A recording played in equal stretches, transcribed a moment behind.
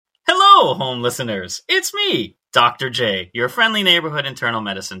Hello, home listeners. It's me, Dr. J, your friendly neighborhood internal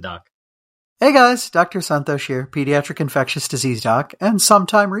medicine doc. Hey guys, Dr. Santosh here, pediatric infectious disease doc and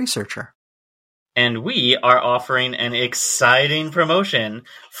sometime researcher. And we are offering an exciting promotion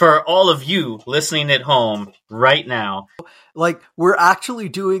for all of you listening at home right now. Like, we're actually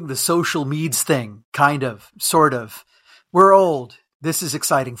doing the social meds thing, kind of, sort of. We're old. This is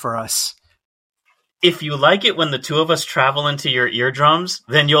exciting for us. If you like it when the two of us travel into your eardrums,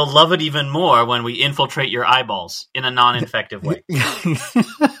 then you'll love it even more when we infiltrate your eyeballs in a non-infective way.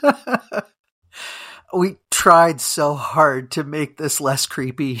 We tried so hard to make this less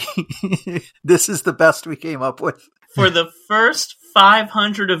creepy. This is the best we came up with. For the first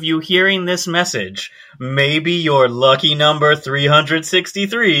 500 of you hearing this message, maybe your lucky number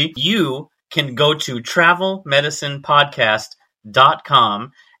 363, you can go to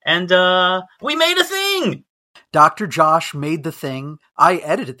travelmedicinepodcast.com and we made a thing! Dr. Josh made the thing, I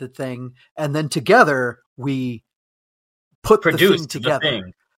edited the thing, and then together we produced the thing together. The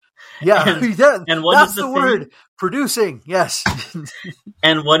thing. Yeah, and what that's is the word. Producing, yes.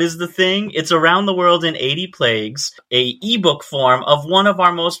 And what is the thing? It's Around the World in 80 Plagues, a ebook form of one of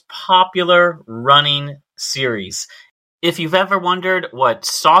our most popular running series. If you've ever wondered what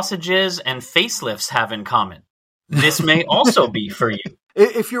sausages and facelifts have in common, this may also be for you.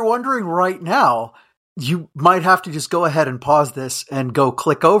 If you're wondering right now, you might have to just go ahead and pause this and go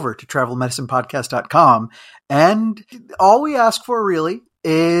click over to travelmedicinepodcast.com. And all we ask for really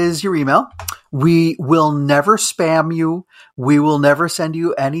is your email. We will never spam you. We will never send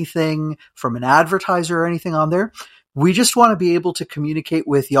you anything from an advertiser or anything on there. We just want to be able to communicate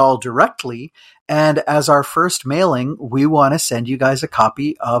with y'all directly. And as our first mailing, we want to send you guys a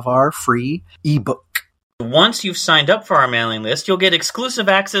copy of our free ebook. Once you've signed up for our mailing list, you'll get exclusive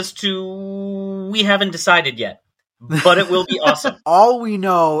access to... We haven't decided yet, but it will be awesome. All we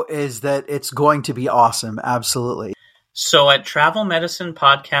know is that it's going to be awesome. Absolutely. So at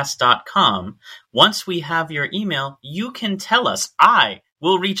travelmedicinepodcast.com, once we have your email, you can tell us. I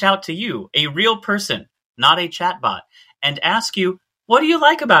will reach out to you, a real person, not a chatbot, and ask you, what do you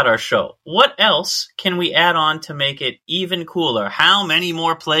like about our show? What else can we add on to make it even cooler? How many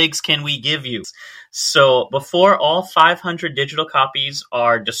more plagues can we give you? So before all 500 digital copies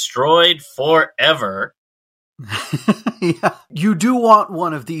are destroyed forever... Yeah. You do want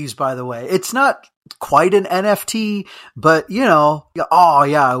one of these, by the way. It's not quite an NFT, but, you know, oh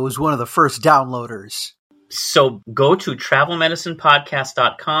yeah, it was one of the first downloaders. So go to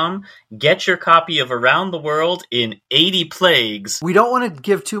travelmedicinepodcast.com, get your copy of Around the World in 80 Plagues. We don't want to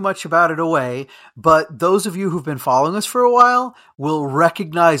give too much about it away, but those of you who've been following us for a while will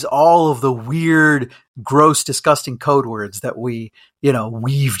recognize all of the weird, gross, disgusting code words that we,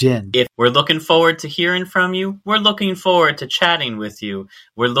 weaved in. If we're looking forward to hearing from you, we're looking forward to chatting with you.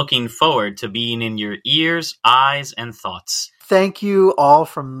 We're looking forward to being in your ears, eyes, and thoughts. Thank you all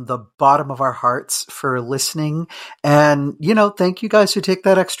from the bottom of our hearts for listening. And, thank you guys who take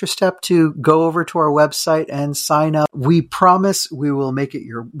that extra step to go over to our website and sign up. We promise we will make it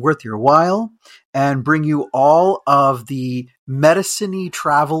worth your while and bring you all of the medicine-y,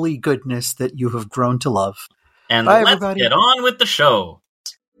 travel-y goodness that you have grown to love. And bye, let's everybody. Get on with the show.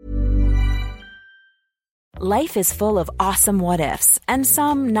 Life is full of awesome what-ifs, and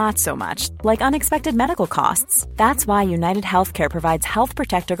some not so much, like unexpected medical costs. That's why United Healthcare provides Health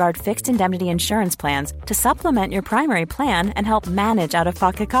Protector Guard fixed indemnity insurance plans to supplement your primary plan and help manage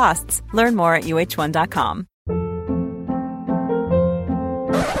out-of-pocket costs. Learn more at uh1.com.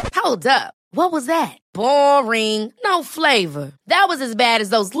 Hold up. What was that? Boring. No flavor. That was as bad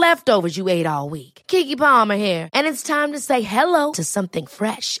as those leftovers you ate all week. Keke Palmer here, and it's time to say hello to something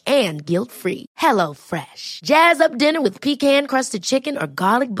fresh and guilt-free. Hello Fresh. Jazz up dinner with pecan-crusted chicken or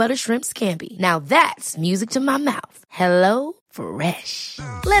garlic butter shrimp scampi. Now that's music to my mouth. Hello Fresh.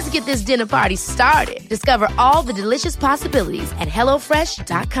 Let's get this dinner party started. Discover all the delicious possibilities at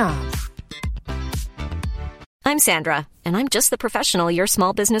HelloFresh.com. I'm Sandra, and I'm just the professional your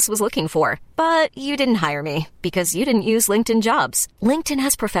small business was looking for. But you didn't hire me because you didn't use LinkedIn Jobs. LinkedIn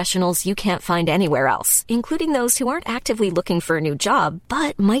has professionals you can't find anywhere else, including those who aren't actively looking for a new job,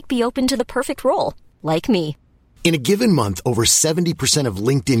 but might be open to the perfect role, like me. In a given month, over 70% of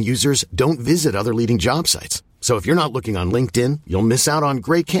LinkedIn users don't visit other leading job sites. So if you're not looking on LinkedIn, you'll miss out on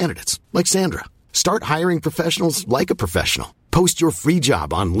great candidates, like Sandra. Start hiring professionals like a professional. Post your free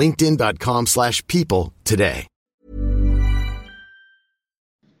job on linkedin.com/people today.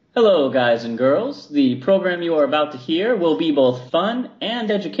 Hello, guys and girls. The program you are about to hear will be both fun and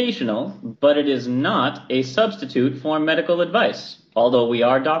educational, but it is not a substitute for medical advice. Although we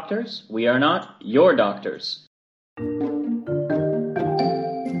are doctors, we are not your doctors.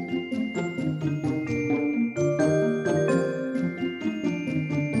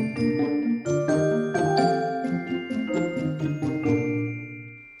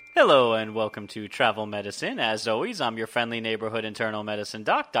 Hello and welcome to Travel Medicine. As always, I'm your friendly neighborhood internal medicine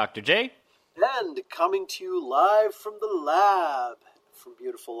doc, Dr. J. And coming to you live from the lab from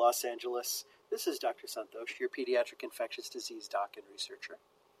beautiful Los Angeles, this is Dr. Santosh, your pediatric infectious disease doc and researcher.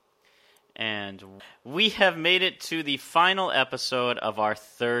 And we have made it to the final episode of our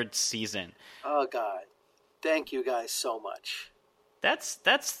third season. Oh, God. Thank you guys so much. That's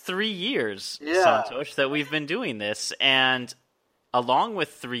 3 years, Yeah. Santosh, that we've been doing this. And along with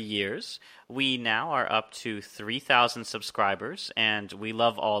 3 years, we now are up to 3,000 subscribers, and we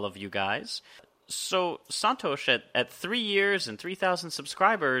love all of you guys. So, Santosh, at 3 years and 3,000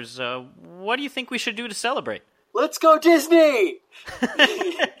 subscribers, what do you think we should do to celebrate? Let's go Disney!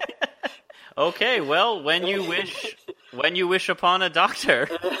 Okay, well, when you wish upon a doctor.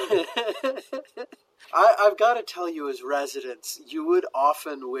 I've got to tell you, as residents, you would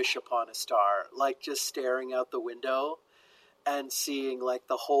often wish upon a star, like just staring out the window and seeing like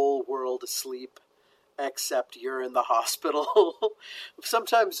the whole world asleep, except you're in the hospital.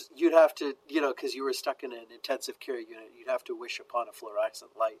 Sometimes you'd have to, because you were stuck in an intensive care unit, you'd have to wish upon a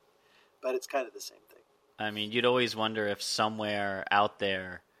fluorescent light. But it's kind of the same thing. I mean, you'd always wonder if somewhere out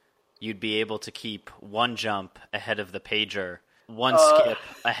there you'd be able to keep one jump ahead of the pager, one skip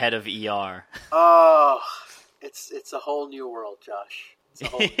ahead of ER. Oh, it's a whole new world, Josh.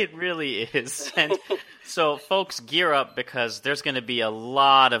 It really is. And so, folks, gear up because there's going to be a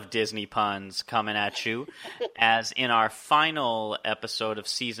lot of Disney puns coming at you. As in our final episode of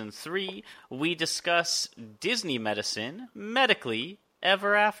Season 3, we discuss Disney medicine, medically,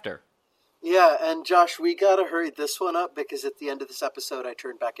 ever after. Yeah, and Josh, we gotta hurry this one up because at the end of this episode I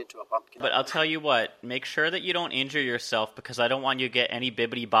turn back into a pumpkin. But I'll tell you what, make sure that you don't injure yourself because I don't want you to get any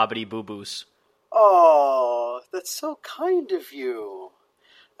bibbity-bobbity-boo-boos. Oh, that's so kind of you.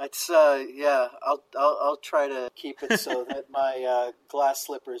 It's I'll try to keep it so that my glass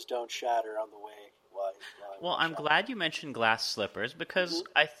slippers don't shatter on the way. Well, I'm glad you mentioned glass slippers because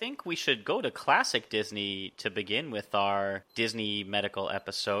I think we should go to classic Disney to begin with our Disney medical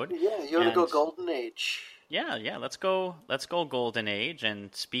episode. Yeah, you want to go Golden Age? Yeah, let's go Golden Age.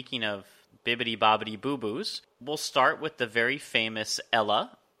 And speaking of bibbity bobbity boo boos, we'll start with the very famous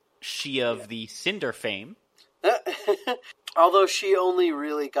Ella, she of the Cinder fame. Although she only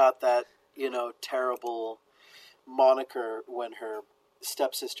really got that, terrible moniker when her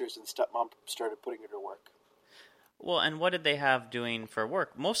stepsisters and stepmom started putting her to work. Well, and what did they have doing for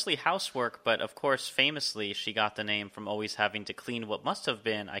work? Mostly housework, but of course, famously, she got the name from always having to clean what must have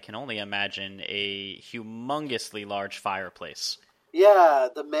been, I can only imagine, a humongously large fireplace. Yeah,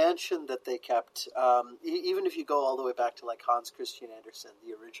 the mansion that they kept, even if you go all the way back to like Hans Christian Andersen,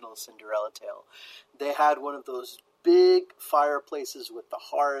 the original Cinderella tale, they had one of those big fireplaces with the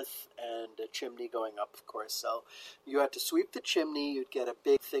hearth and a chimney going up, of course. So you had to sweep the chimney, you'd get a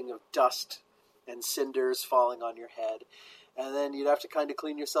big thing of dust and cinders falling on your head, and then you'd have to kind of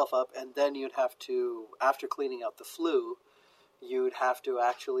clean yourself up, and then you'd have to, after cleaning out the flue, you'd have to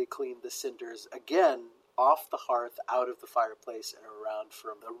actually clean the cinders again off the hearth, out of the fireplace, and around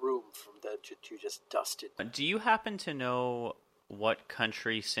from the room that you just dusted. Do you happen to know what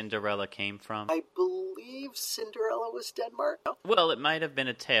country Cinderella came from? I believe Cinderella was Denmark. No? Well, it might have been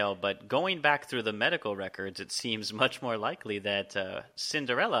a tale, but going back through the medical records, it seems much more likely that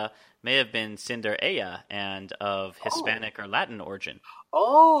Cinderella may have been Cinderella and of Hispanic or Latin origin.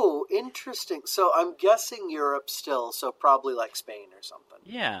 Oh, interesting. So I'm guessing Europe still, so probably like Spain or something.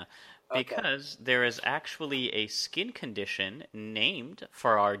 Yeah, because there is actually a skin condition named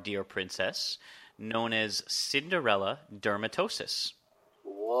for our dear princess, known as Cinderella dermatosis.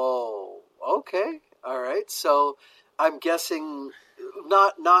 Whoa. Okay. All right. So I'm guessing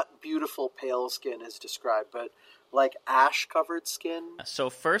not beautiful pale skin as described, but like ash-covered skin? So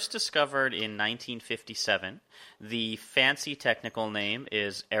first discovered in 1957, the fancy technical name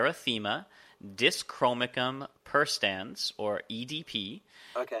is erythema dyschromicum perstans, or EDP.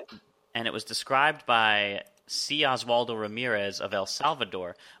 Okay. And it was described by C. Osvaldo Ramirez of El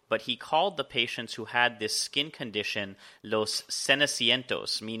Salvador, but he called the patients who had this skin condition los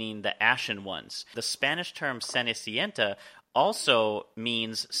cenicientos, meaning the ashen ones. The Spanish term cenicienta also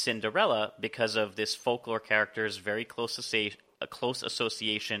means Cinderella because of this folklore character's very close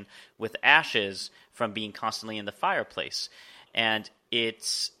association with ashes from being constantly in the fireplace. And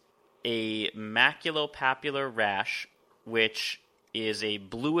it's a maculopapular rash, which is a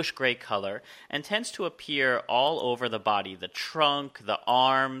bluish-gray color and tends to appear all over the body, the trunk, the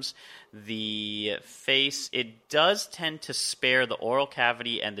arms, the face. It does tend to spare the oral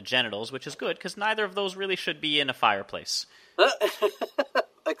cavity and the genitals, which is good because neither of those really should be in a fireplace.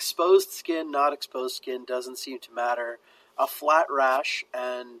 Exposed skin, not exposed skin, doesn't seem to matter. a flat rash,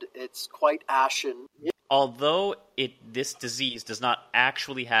 and it's quite ashen. Although this disease does not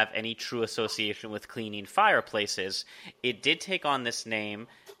actually have any true association with cleaning fireplaces, it did take on this name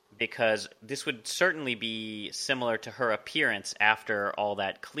because this would certainly be similar to her appearance after all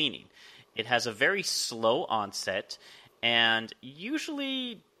that cleaning. It has a very slow onset and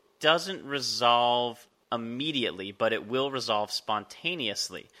usually doesn't resolve immediately, but it will resolve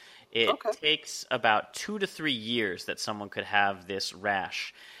spontaneously. It takes about 2 to 3 years that someone could have this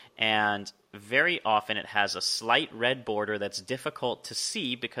rash. And very often it has a slight red border that's difficult to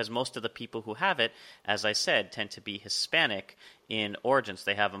see because most of the people who have it, as I said, tend to be Hispanic in origins.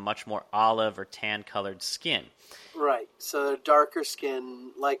 They have a much more olive or tan-colored skin. Right. So darker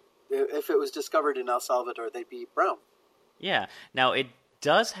skin, like if it was discovered in El Salvador, they'd be brown. Yeah. Now, it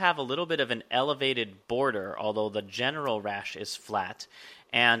does have a little bit of an elevated border, although the general rash is flat.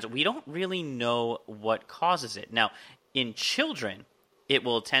 And we don't really know what causes it. Now, in children, it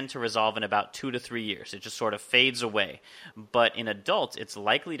will tend to resolve in about 2 to 3 years. It just sort of fades away. But in adults, it's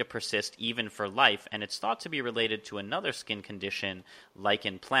likely to persist even for life, and it's thought to be related to another skin condition,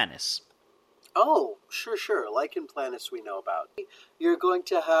 lichen planus. Oh, sure. Lichen planus we know about. You're going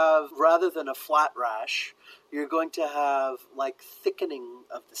to have, rather than a flat rash, you're going to have like thickening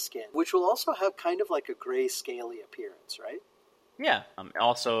of the skin, which will also have kind of like a gray scaly appearance, right? Yeah.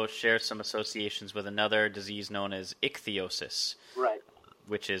 Also shares some associations with another disease known as ichthyosis. Right.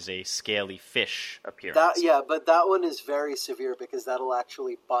 Which is a scaly fish appearance. But that one is very severe because that'll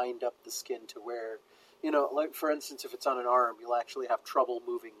actually bind up the skin to where, like for instance, if it's on an arm, you'll actually have trouble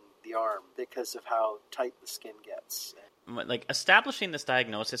moving the arm because of how tight the skin gets. Like, establishing this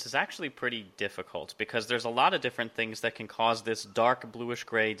diagnosis is actually pretty difficult because there's a lot of different things that can cause this dark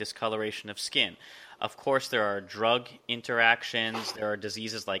bluish-gray discoloration of skin. Of course, there are drug interactions, there are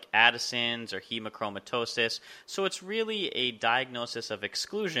diseases like Addison's or hemochromatosis, so it's really a diagnosis of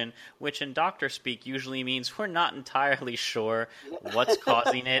exclusion, which in doctor speak usually means we're not entirely sure what's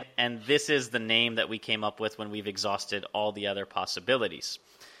causing it, and this is the name that we came up with when we've exhausted all the other possibilities.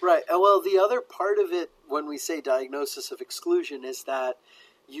 Right. Well, the other part of it, when we say diagnosis of exclusion, is that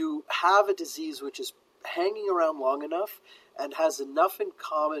you have a disease which is hanging around long enough and has enough in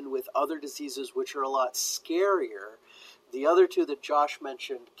common with other diseases which are a lot scarier. The other two that Josh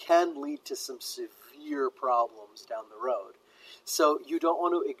mentioned can lead to some severe problems down the road. So you don't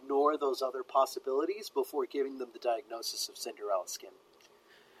want to ignore those other possibilities before giving them the diagnosis of Cinderella skin.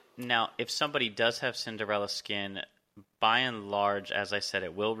 Now, if somebody does have Cinderella skin, by and large, as I said,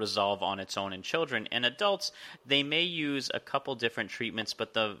 it will resolve on its own in children. In adults, they may use a couple different treatments,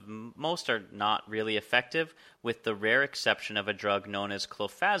 but the most are not really effective, with the rare exception of a drug known as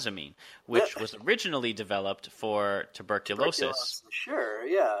clofazimine, which was originally developed for tuberculosis. Sure,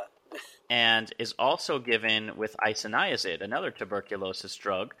 yeah. And is also given with isoniazid, another tuberculosis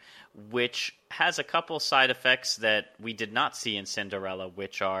drug, which has a couple side effects that we did not see in Cinderella,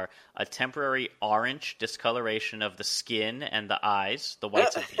 which are a temporary orange discoloration of the skin and the eyes, the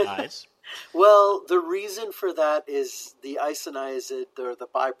whites of the eyes. Well, the reason for that is the isoniazid, or the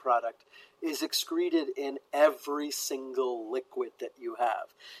byproduct, is excreted in every single liquid that you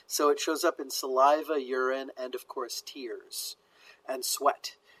have. So it shows up in saliva, urine, and of course tears and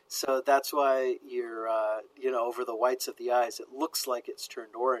sweat. So that's why you're, over the whites of the eyes, it looks like it's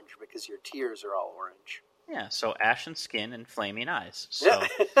turned orange because your tears are all orange. Yeah, so ashen skin and flaming eyes. So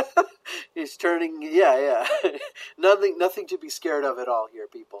he's turning, yeah. Nothing to be scared of at all here,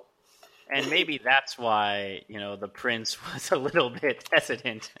 people. And maybe that's why, the prince was a little bit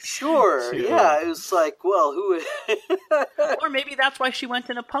hesitant. Sure, yeah. It was like, well, who... Or maybe that's why she went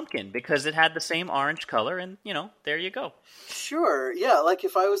in a pumpkin, because it had the same orange color, and, there you go. Sure, yeah. Like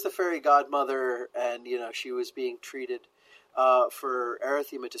if I was the fairy godmother and, she was being treated for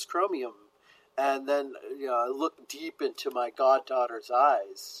erythematous chromium, and then, I looked deep into my goddaughter's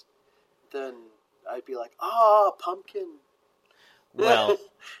eyes, then I'd be like, pumpkin.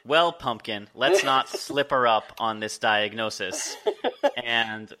 Well, Pumpkin, let's not slip her up on this diagnosis.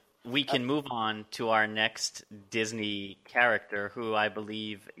 And we can move on to our next Disney character, who I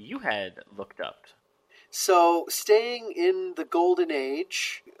believe you had looked up. So, staying in the Golden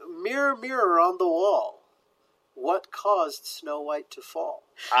Age, mirror, mirror on the wall, what caused Snow White to fall?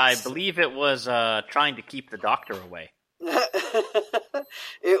 I believe it was trying to keep the doctor away.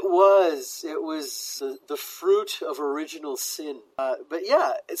 It was the fruit of original sin. But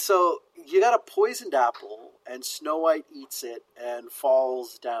yeah, so you got a poisoned apple, and Snow White eats it and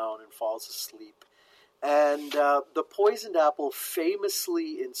falls down and falls asleep. And the poisoned apple,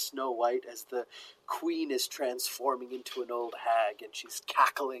 famously in Snow White, as the queen is transforming into an old hag and she's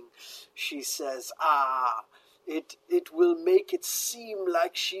cackling, she says, It will make it seem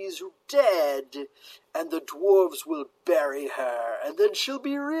like she's dead, and the dwarves will bury her, and then she'll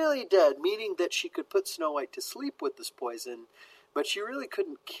be really dead, meaning that she could put Snow White to sleep with this poison, but she really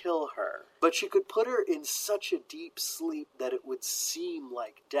couldn't kill her. But she could put her in such a deep sleep that it would seem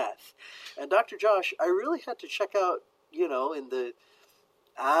like death. And Dr. Josh, I really had to check out, in the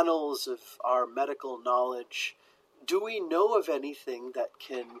annals of our medical knowledge, do we know of anything that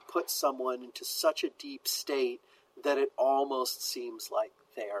can put someone into such a deep state that it almost seems like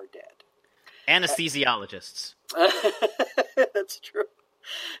they are dead? Anesthesiologists. That's true.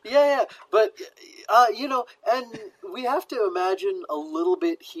 Yeah. But, and we have to imagine a little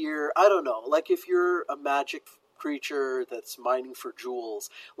bit here. I don't know, like if you're a magic creature that's mining for jewels,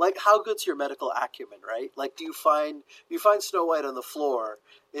 like how good's your medical acumen, right? Like, do you find Snow White on the floor?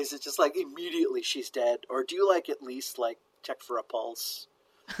 Is it just like immediately she's dead, or do you like at least like check for a pulse?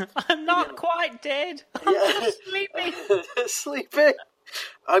 I'm not quite dead. I'm just sleeping. Sleeping.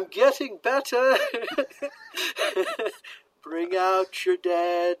 I'm getting better. Bring out your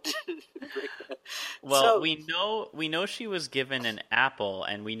dead. Well, we know she was given an apple,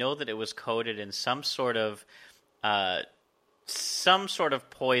 and we know that it was coated in some sort of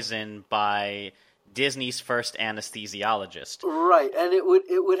poison by Disney's first anesthesiologist. Right, and it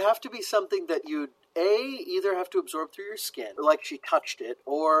would have to be something that you'd either have to absorb through your skin, like she touched it,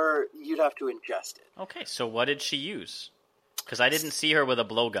 or you'd have to ingest it. Okay, so what did she use? Because I didn't see her with a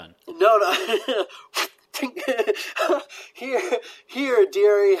blowgun. No. Here,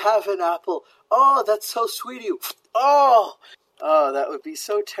 dearie, have an apple. Oh, that's so sweet of you. Oh, that would be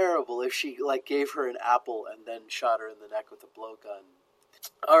so terrible if she gave her an apple and then shot her in the neck with a blowgun.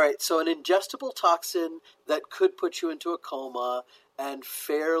 All right, so an ingestible toxin that could put you into a coma, and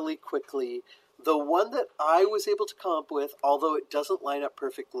fairly quickly. The one that I was able to come up with, although it doesn't line up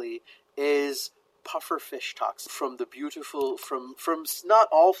perfectly, is pufferfish toxin from not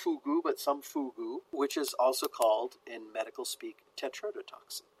all fugu, but some fugu, which is also called, in medical speak,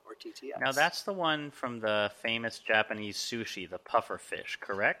 tetrodotoxin, or TTX. Now, that's the one from the famous Japanese sushi, the pufferfish,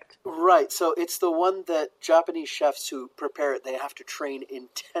 correct? Right, so it's the one that Japanese chefs who prepare it, they have to train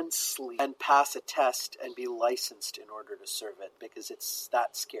intensely and pass a test and be licensed in order to serve it, because it's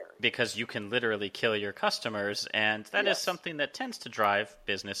that scary. Because you can literally kill your customers, and that is something that tends to drive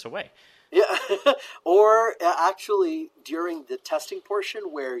business away. Yeah, or actually during the testing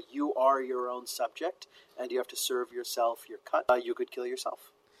portion where you are your own subject and you have to serve yourself your cut, you could kill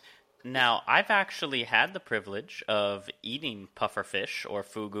yourself. Now, I've actually had the privilege of eating pufferfish or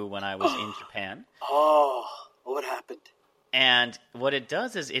fugu when I was in Japan. Oh, what happened? And what it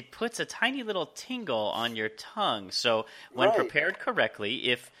does is it puts a tiny little tingle on your tongue. So when prepared correctly,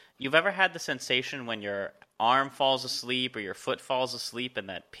 if you've ever had the sensation when your arm falls asleep or your foot falls asleep and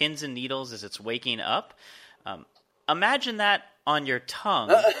that pins and needles as it's waking up, imagine that on your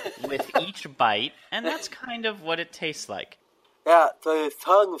tongue with each bite, and that's kind of what it tastes like. Yeah, so your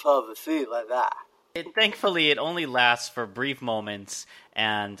tongue falls asleep like that. Thankfully, it only lasts for brief moments,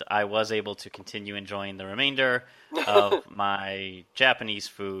 and I was able to continue enjoying the remainder of my Japanese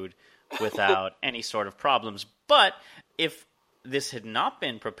food without any sort of problems. But if this had not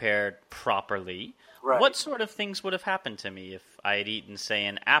been prepared properly, what sort of things would have happened to me if I had eaten, say,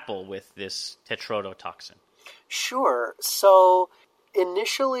 an apple with this tetrodotoxin? Sure. So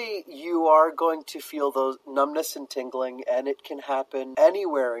initially, you are going to feel those numbness and tingling, and it can happen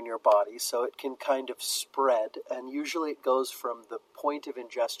anywhere in your body, so it can kind of spread, and usually it goes from the point of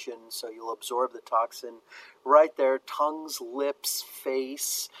ingestion, so you'll absorb the toxin right there, tongues, lips,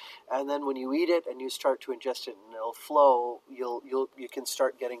 face, and then when you eat it and you start to ingest it and it'll flow, you can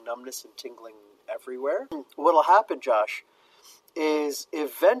start getting numbness and tingling everywhere. What'll happen, Josh, is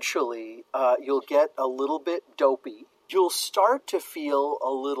eventually you'll get a little bit dopey. You'll start to feel a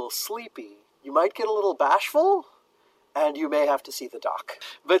little sleepy. You might get a little bashful, and you may have to see the doc.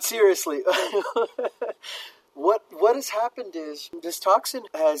 But seriously, what has happened is this toxin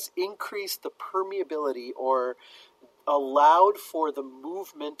has increased the permeability or allowed for the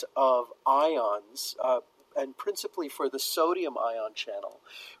movement of ions, and principally for the sodium ion channel,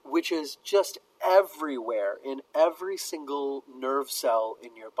 which is just everywhere in every single nerve cell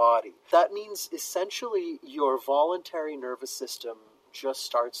in your body. That means essentially your voluntary nervous system just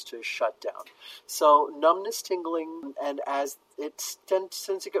starts to shut down. So numbness, tingling, and as it tends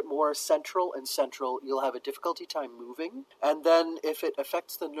to get more central, you'll have a difficulty time moving. And then if it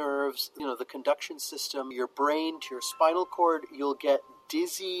affects the nerves, the conduction system, your brain to your spinal cord, you'll get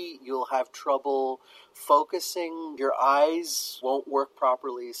dizzy, you'll have trouble focusing, your eyes won't work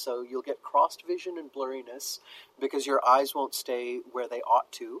properly, so you'll get crossed vision and blurriness because your eyes won't stay where they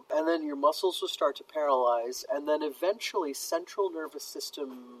ought to, and then your muscles will start to paralyze, and then eventually central nervous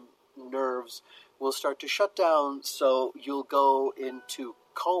system nerves will start to shut down, so you'll go into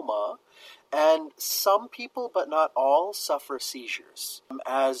coma. And some people, but not all, suffer seizures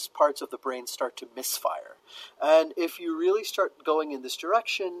as parts of the brain start to misfire. And if you really start going in this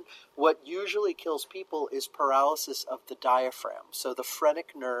direction, what usually kills people is paralysis of the diaphragm. So the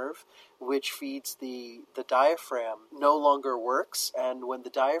phrenic nerve, which feeds the diaphragm, no longer works. And when the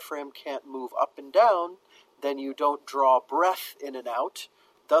diaphragm can't move up and down, then you don't draw breath in and out,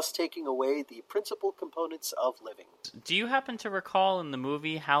 thus taking away the principal components of living. Do you happen to recall in the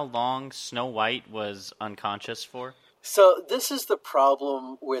movie how long Snow White was unconscious for? So this is the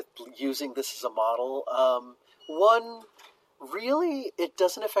problem with using this as a model. One, really, it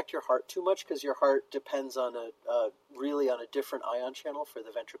doesn't affect your heart too much because your heart depends on really on a different ion channel for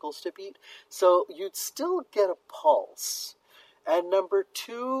the ventricles to beat. So you'd still get a pulse. And number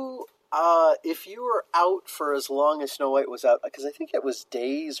two, if you were out for as long as Snow White was out, because I think it was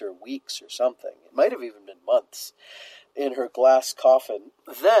days or weeks or something, it might have even been months, in her glass coffin,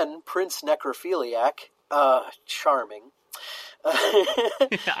 then Prince Necrophiliac, charming.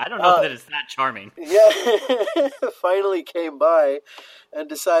 I don't know that it's that charming. Yeah, finally came by and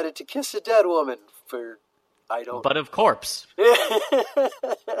decided to kiss a dead woman for, But of corpse.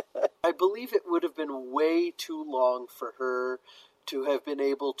 I believe it would have been way too long for her to have been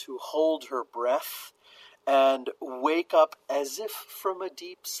able to hold her breath and wake up as if from a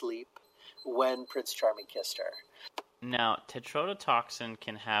deep sleep when Prince Charming kissed her. Now, tetrodotoxin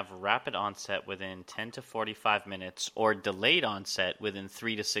can have rapid onset within 10 to 45 minutes or delayed onset within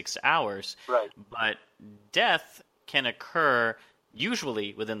 3 to 6 hours. Right. But death can occur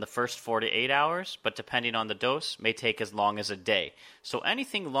usually within the first 4 to 8 hours, but depending on the dose, may take as long as a day. So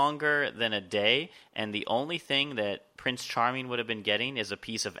anything longer than a day, and the only thing that Prince Charming would have been getting is a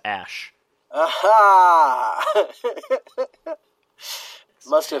piece of ash. Aha!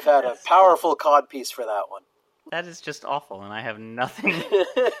 Must have had a powerful codpiece for that one. That is just awful, and I have nothing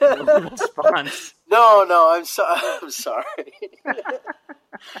in response. No, I'm sorry.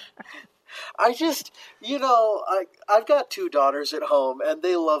 I just, I've got 2 daughters at home, and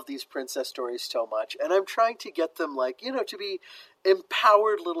they love these princess stories so much, and I'm trying to get them, to be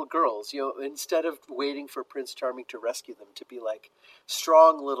empowered little girls, instead of waiting for Prince Charming to rescue them, to be,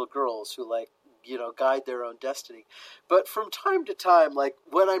 strong little girls who, guide their own destiny. But from time to time,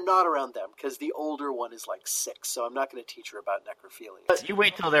 when I'm not around them, because the older one is 6, so I'm not going to teach her about necrophilia. But, you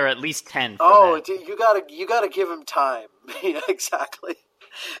wait till they're at least 10 for that. You gotta give them time. Yeah, exactly.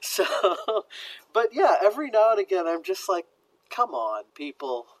 So, but yeah, every now and again, I'm just like, come on,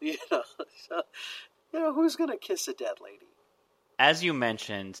 people, who's going to kiss a dead lady? As you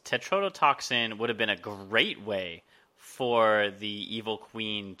mentioned, tetrodotoxin would have been a great way for the evil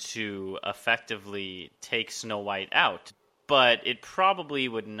queen to effectively take Snow White out. But it probably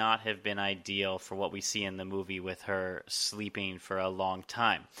would not have been ideal for what we see in the movie with her sleeping for a long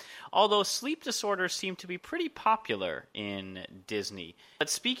time. Although sleep disorders seem to be pretty popular in Disney. But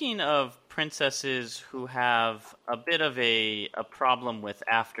speaking of princesses who have a bit of a problem with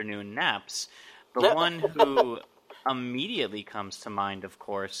afternoon naps, the one who immediately comes to mind, of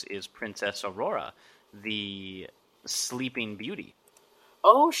course, is Princess Aurora, the Sleeping Beauty.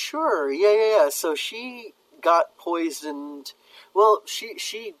 Oh, sure. Yeah. So she got poisoned. Well,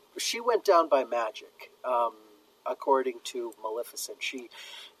 she went down by magic, according to Maleficent. She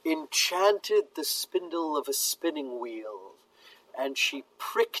enchanted the spindle of a spinning wheel, and she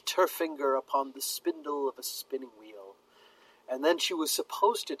pricked her finger upon the spindle of a spinning wheel. And then she was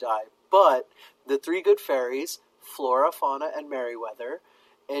supposed to die, but the 3 good fairies, Flora, Fauna, and Merryweather,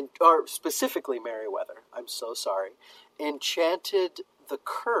 or specifically Merryweather, I'm so sorry, enchanted the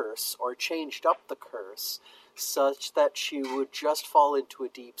curse, or changed up the curse, such that she would just fall into a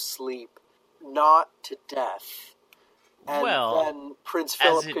deep sleep, not to death. And then Prince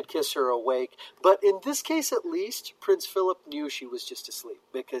Philip could kiss her awake. But in this case, at least, Prince Philip knew she was just asleep,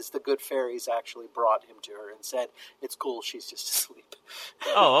 because the good fairies actually brought him to her and said, it's cool, she's just asleep.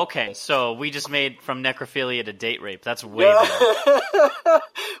 Oh, okay. So we just made from necrophilia to date rape. That's way better.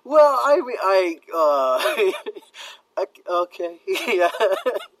 Well, okay, yeah.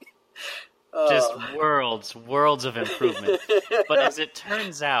 Just worlds of improvement. But as it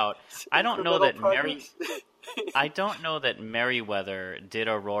turns out, I don't know that Merryweather did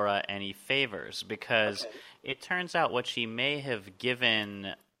Aurora any favors, because it turns out what she may have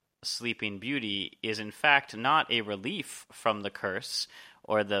given Sleeping Beauty is in fact not a relief from the curse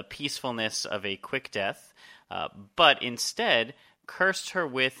or the peacefulness of a quick death, but instead cursed her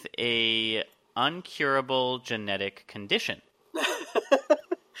with a uncurable genetic condition.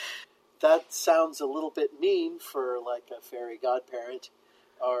 That sounds a little bit mean for like a fairy godparent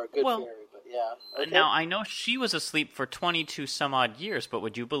or a good fairy, but yeah. Okay. Now, I know she was asleep for 22 some odd years, but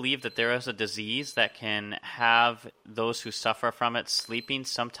would you believe that there is a disease that can have those who suffer from it sleeping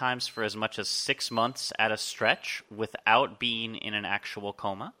sometimes for as much as 6 months at a stretch without being in an actual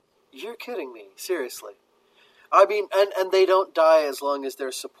coma? You're kidding me. Seriously. I mean, and they don't die as long as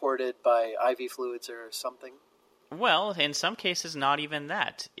they're supported by IV fluids or something? Well, in some cases, not even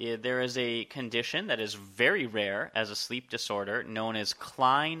that. There is a condition that is very rare as a sleep disorder known as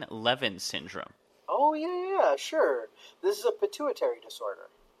Klein-Levin syndrome. Oh, yeah, sure. This is a pituitary disorder.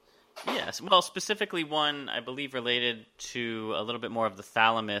 Yes, well, specifically one, I believe, related to a little bit more of the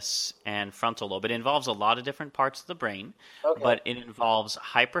thalamus and frontal lobe. It involves a lot of different parts of the brain, but it involves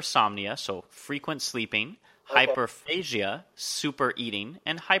hypersomnia, so frequent sleeping, hyperphagia, super eating,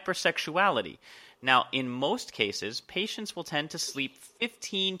 and hypersexuality. Now, in most cases, patients will tend to sleep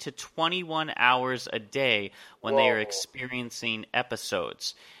 15 to 21 hours a day when they are experiencing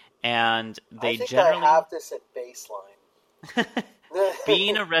episodes. And they generally... I have this at baseline.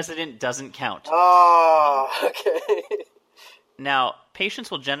 Being a resident doesn't count. Oh, okay. Now,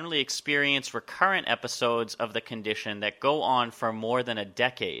 patients will generally experience recurrent episodes of the condition that go on for more than a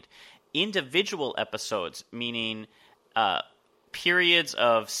decade. Individual episodes, meaning periods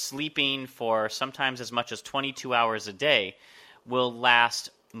of sleeping for sometimes as much as 22 hours a day, will last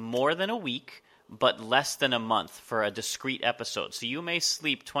more than a week, but less than a month for a discrete episode. So you may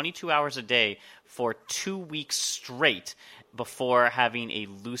sleep 22 hours a day for 2 weeks straight before having a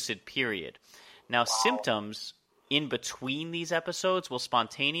lucid period. Now, symptoms in between these episodes will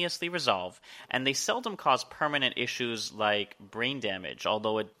spontaneously resolve, and they seldom cause permanent issues like brain damage,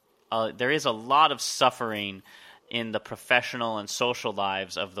 although there is a lot of suffering in the professional and social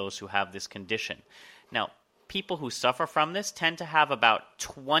lives of those who have this condition. Now, people who suffer from this tend to have about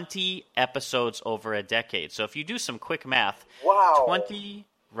 20 episodes over a decade. So if you do some quick math, 20,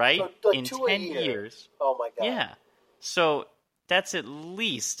 right, so in 10 years. Oh my God. Yeah. So that's at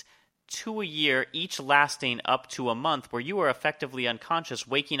least 2 a year, each lasting up to a month, where you are effectively unconscious,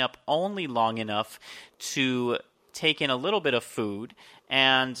 waking up only long enough to take in a little bit of food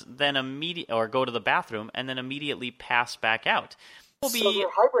and then or go to the bathroom and then immediately pass back out. So they're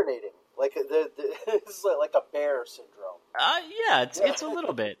hibernating, like it's like a bear syndrome. Yeah, it's a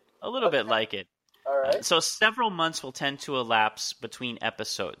little bit like it. All right. So several months will tend to elapse between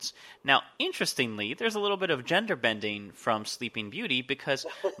episodes. Now, interestingly, there's a little bit of gender bending from Sleeping Beauty because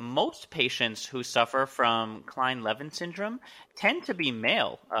most patients who suffer from Klein-Levin syndrome tend to be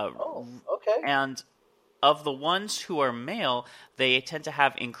male. And of the ones who are male, they tend to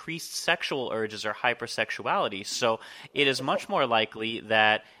have increased sexual urges or hypersexuality. So it is much more likely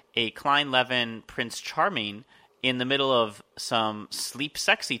that a Klein-Levin Prince Charming in the middle of some sleep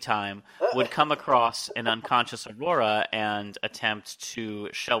sexy time would come across an unconscious Aurora and attempt to,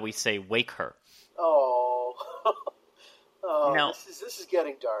 shall we say, wake her. Oh, now, this is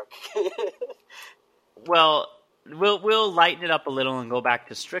getting dark. Well, we'll lighten it up a little and go back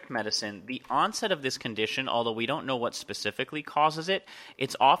to strict medicine. The onset of this condition, although we don't know what specifically causes it,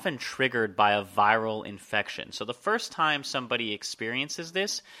 it's often triggered by a viral infection. So the first time somebody experiences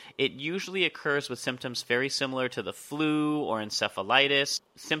this, it usually occurs with symptoms very similar to the flu or encephalitis.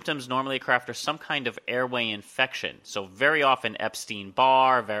 Symptoms normally occur after some kind of airway infection. So very often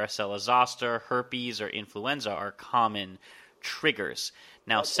Epstein-Barr, varicella zoster, herpes, or influenza are common triggers.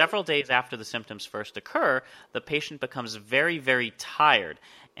 Now, several days after the symptoms first occur, the patient becomes very, very tired.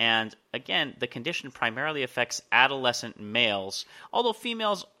 And again, the condition primarily affects adolescent males, although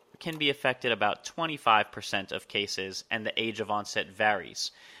females can be affected about 25% of cases, and the age of onset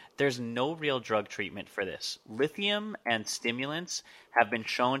varies. There's no real drug treatment for this. Lithium and stimulants have been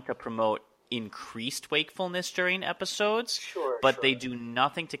shown to promote increased wakefulness during episodes, but they do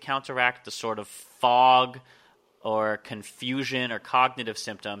nothing to counteract the sort of fog or confusion or cognitive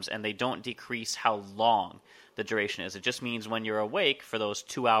symptoms, and they don't decrease how long the duration is. It just means when you're awake for those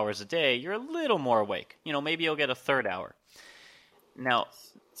 2 hours a day, you're a little more awake. Maybe you'll get a third hour. Now,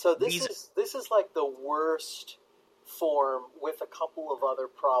 so this is like the worst form with a couple of other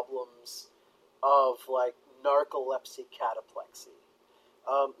problems of like narcolepsy, cataplexy.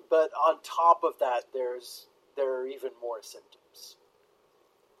 But on top of that, there are even more symptoms.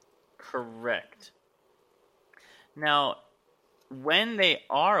 Correct. Now, when they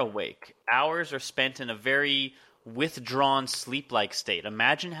are awake, hours are spent in a very withdrawn sleep-like state.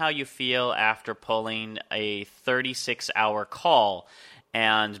 Imagine how you feel after pulling a 36-hour call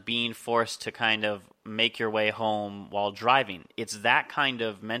and being forced to kind of make your way home while driving. It's that kind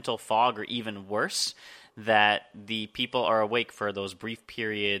of mental fog, or even worse, that the people are awake for those brief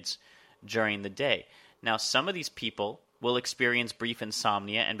periods during the day. Now, some of these people will experience brief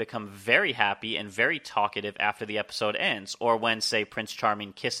insomnia and become very happy and very talkative after the episode ends, or when, say, Prince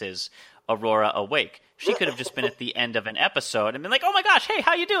Charming kisses Aurora awake. She could have just been at the end of an episode and been like, "Oh my gosh, hey,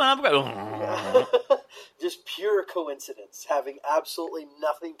 how you doing?" I'm going, just pure coincidence, having absolutely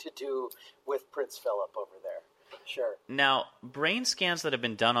nothing to do with Prince Philip over there. Sure. Now, brain scans that have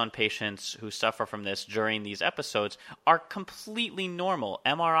been done on patients who suffer from this during these episodes are completely normal.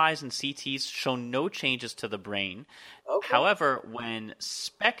 MRIs and CTs show no changes to the brain. Okay. However, when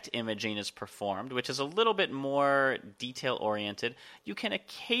SPECT imaging is performed, which is a little bit more detail-oriented, you can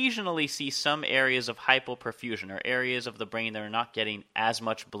occasionally see some areas of hypoperfusion, or areas of the brain that are not getting as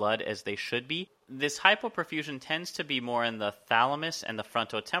much blood as they should be. This hypoperfusion tends to be more in the thalamus and the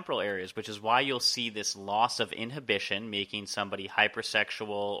frontotemporal areas, which is why you'll see this loss of inhibition, making somebody hypersexual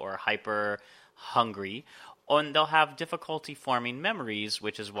or hyper-hungry. And they'll have difficulty forming memories,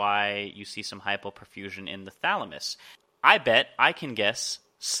 which is why you see some hypoperfusion in the thalamus. I bet I can guess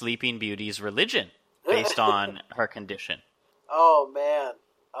Sleeping Beauty's religion based on her condition. Oh, man.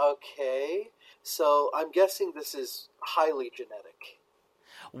 Okay. So I'm guessing this is highly genetic.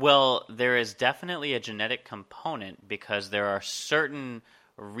 Well, there is definitely a genetic component, because there are certain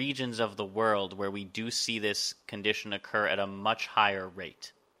regions of the world where we do see this condition occur at a much higher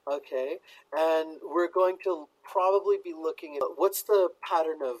rate. Okay, and we're going to probably be looking at, what's the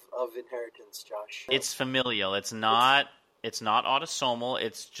pattern of inheritance, Josh? It's familial. It's not autosomal.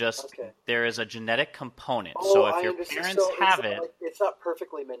 It's just There is a genetic component. So if your parents have it... It's not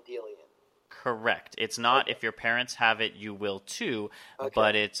perfectly Mendelian. Correct. It's not if your parents have it, you will too,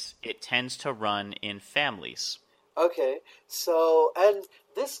 but it tends to run in families. Okay, so, and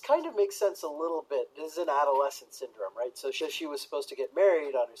this kind of makes sense a little bit. This is an adolescent syndrome, right? So she was supposed to get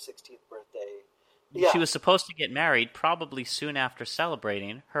married on her 16th birthday. Yeah. She was supposed to get married probably soon after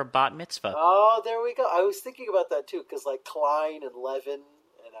celebrating her bat mitzvah. Oh, there we go. I was thinking about that too, because like Klein and Levin,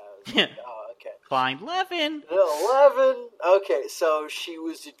 and I was like, oh, okay. Klein, Levin. Okay, so she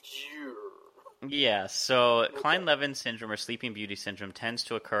was a Jew. Yeah, so Klein-Levin syndrome, or Sleeping Beauty syndrome, tends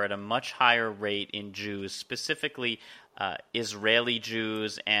to occur at a much higher rate in Jews, specifically Israeli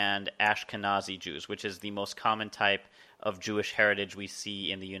Jews and Ashkenazi Jews, which is the most common type of Jewish heritage we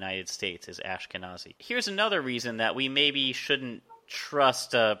see in the United States, is Ashkenazi. Here's another reason that we maybe shouldn't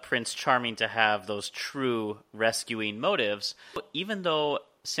trust Prince Charming to have those true rescuing motives. Even though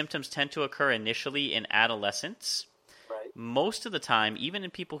symptoms tend to occur initially in adolescence, most of the time, even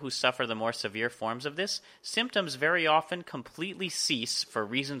in people who suffer the more severe forms of this, symptoms very often completely cease for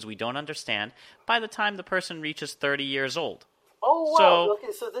reasons we don't understand by the time the person reaches 30 years old. Oh, wow.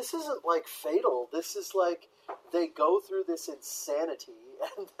 Okay, so this isn't like fatal. This is like they go through this insanity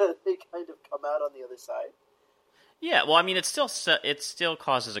and then they kind of come out on the other side. Yeah, well, I mean, it still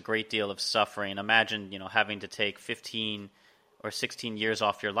causes a great deal of suffering. Imagine, having to take 15 or 16 years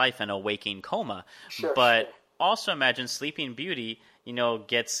off your life in a waking coma. Sure. Also imagine Sleeping Beauty,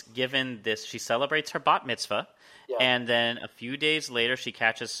 gets given this. She celebrates her bat mitzvah, and then a few days later she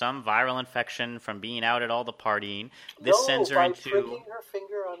catches some viral infection from being out at all the partying. This sends her into pricking her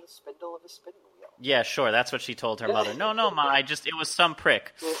finger on the spindle of a spinning wheel. Yeah, sure. That's what she told her mother. No, Ma, it was some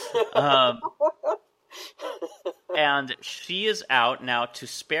prick. And she is out now. To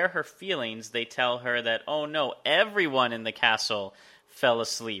spare her feelings, they tell her that, oh no, everyone in the castle fell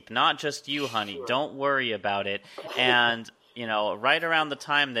asleep, not just you, honey. Sure. Don't worry about it. And, right around the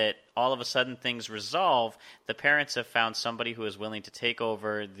time that all of a sudden things resolve, the parents have found somebody who is willing to take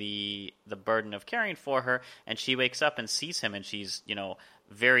over the burden of caring for her, and she wakes up and sees him, and she's,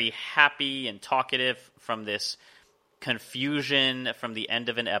 very happy and talkative from this confusion from the end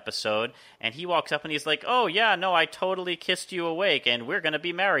of an episode, and he walks up and he's like, oh yeah, no, I totally kissed you awake, and we're going to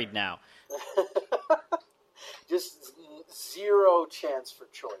be married now. Just zero chance for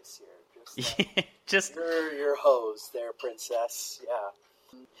choice here. Just you're hosed there, princess.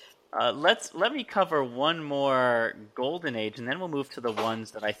 Yeah. Let me cover one more golden age, and then we'll move to the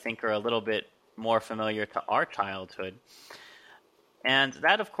ones that I think are a little bit more familiar to our childhood. And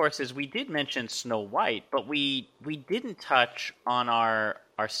that, of course, is, we did mention Snow White, but we didn't touch on our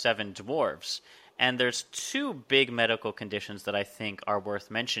seven dwarves. And there's two big medical conditions that I think are worth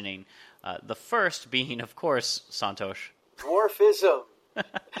mentioning. The first being, of course, Santosh. Dwarfism.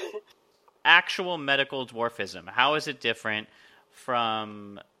 Actual medical dwarfism. How is it different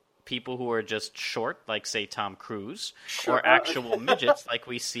from people who are just short, like, say, Tom Cruise, or actual midgets like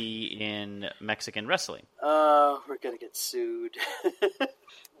we see in Mexican wrestling? We're going to get sued.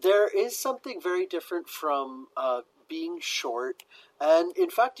 There is something very different from being short. And in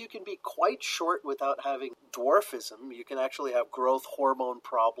fact, you can be quite short without having dwarfism. You can actually have growth hormone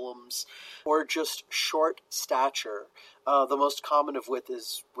problems or just short stature. The most common of which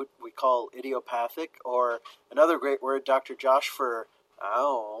is what we call idiopathic, or another great word, Dr. Josh, for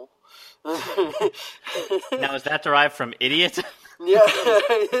ow. Now, is that derived from idiot? Yeah,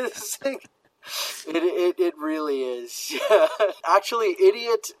 it really is. Yeah. Actually,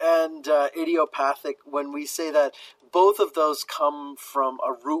 idiot and idiopathic, when we say that, both of those come from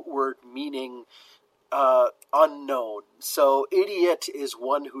a root word meaning unknown. So idiot is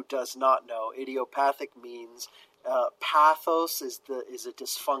one who does not know. Idiopathic means pathos is a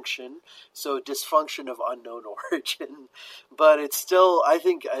dysfunction, so dysfunction of unknown origin. But it's still, I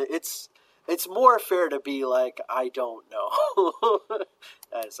think it's more fair to be like, I don't know,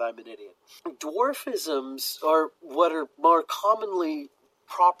 as I'm an idiot. Dwarfisms, or what are more commonly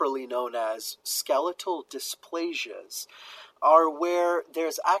properly known as skeletal dysplasias, are where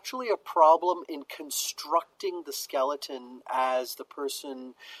there's actually a problem in constructing the skeleton as the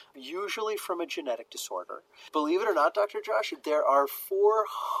person, usually from a genetic disorder. Believe it or not, Dr. Josh, there are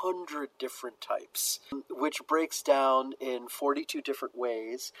 400 different types, which breaks down in 42 different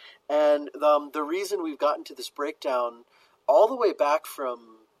ways. And the reason we've gotten to this breakdown all the way back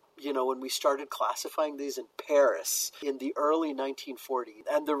from, when we started classifying these in Paris in the early 1940s.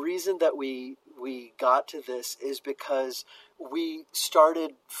 And the reason that we got to this is because we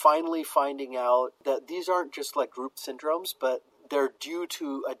started finally finding out that these aren't just like group syndromes, but they're due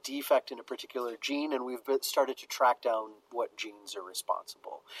to a defect in a particular gene, and we've started to track down what genes are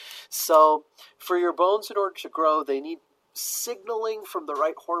responsible. So for your bones, in order to grow, they need signaling from the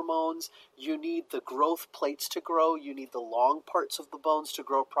right hormones. You need the growth plates to grow. You need the long parts of the bones to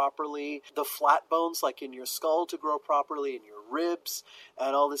grow properly. The flat bones, like in your skull, to grow properly, in your ribs,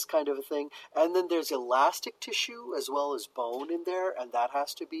 and all this kind of a thing. And then there's elastic tissue as well as bone in there, and that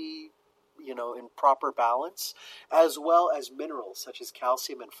has to be in proper balance, as well as minerals such as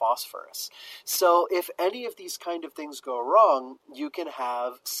calcium and phosphorus. So if any of these kind of things go wrong, you can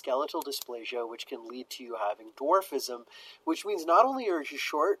have skeletal dysplasia, which can lead to you having dwarfism, which means not only are you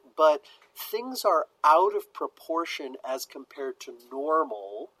short, but things are out of proportion as compared to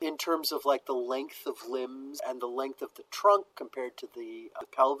normal in terms of like the length of limbs and the length of the trunk compared to the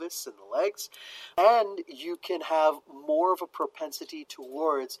pelvis and the legs. And you can have more of a propensity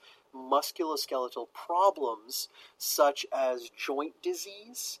towards musculoskeletal problems such as joint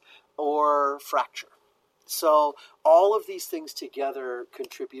disease or fracture. So all of these things together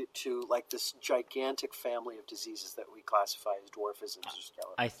contribute to like this gigantic family of diseases that we classify as dwarfisms or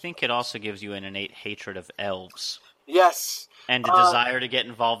skeletal. I think it also gives you an innate hatred of elves. Yes. And a desire to get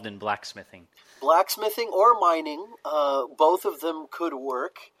involved in blacksmithing. Blacksmithing or mining, both of them could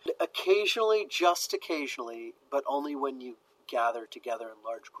work. Occasionally, just occasionally, but only when you gather together in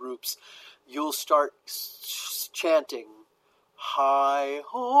large groups, you'll start chanting, "Hi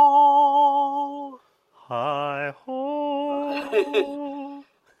ho, hi ho,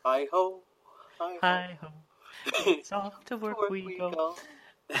 hi ho, hi ho, it's off to work we go."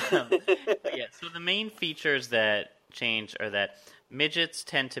 Yeah, so the main features that change are that midgets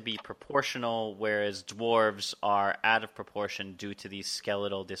tend to be proportional, whereas dwarves are out of proportion due to these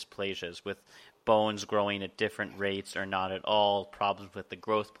skeletal dysplasias, with bones growing at different rates or not at all, problems with the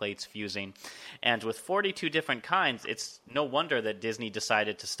growth plates fusing. And with 42 different kinds, it's no wonder that Disney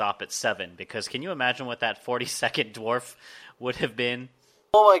decided to stop at 7, because can you imagine what that 42nd dwarf would have been?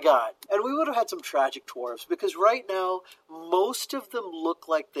 Oh my god. And we would have had some tragic dwarfs, because right now, most of them look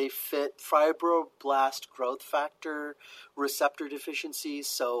like they fit fibroblast growth factor receptor deficiencies.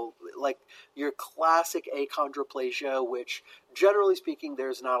 So, like your classic achondroplasia, which generally speaking,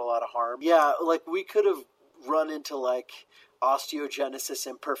 there's not a lot of harm. Yeah, like we could have run into like osteogenesis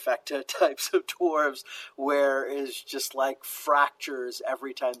imperfecta types of dwarves, where it's just like fractures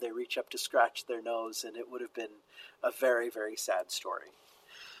every time they reach up to scratch their nose, and it would have been a very, very sad story.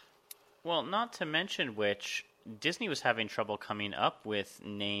 Well, not to mention which, Disney was having trouble coming up with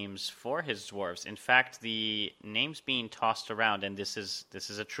names for his dwarves. In fact, the names being tossed around, and this is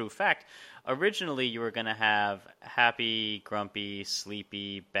a true fact, originally you were going to have Happy, Grumpy,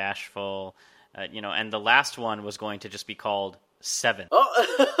 Sleepy, Bashful, and the last one was going to just be called 7.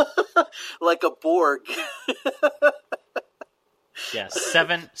 Oh, like a Borg. Yeah,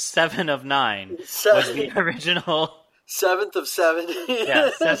 7 of 9 was the original. 7th of 7. Yeah.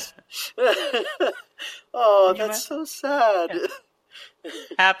 Oh, that's so sad.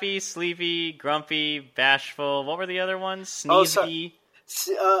 Happy, sleepy, grumpy, bashful. What were the other ones? Oh, Sneezy.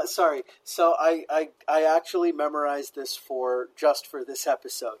 Sorry. So I actually memorized this for this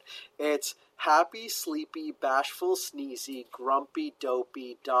episode. It's happy, sleepy, bashful, sneezy, grumpy,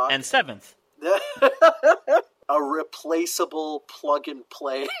 dopey, doc. And seventh. A replaceable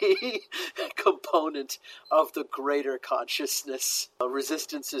plug-and-play component of the greater consciousness.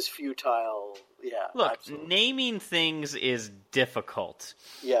 Resistance is futile. Yeah. Look, absolutely. naming things is difficult.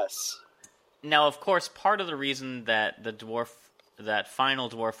 Yes. Now, of course, part of the reason that that final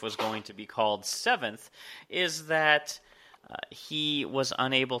dwarf was going to be called Seventh is that he was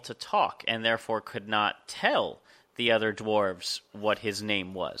unable to talk and therefore could not tell the other dwarves what his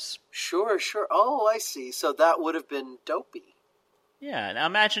name was. Sure. Oh, I see. So that would have been Dopey. Yeah, now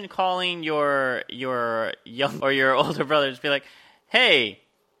imagine calling your young or your older brother to be like, "Hey,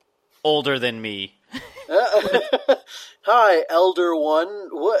 older than me." Hi, Elder One.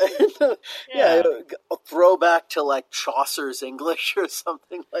 What? Yeah. A throwback to like Chaucer's English or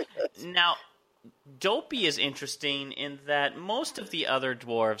something like that. Now, Dopey is interesting in that most of the other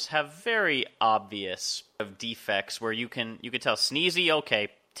dwarves have very obvious defects where you can tell Sneezy, okay,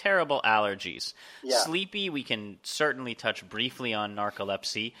 terrible allergies. Yeah. Sleepy, we can certainly touch briefly on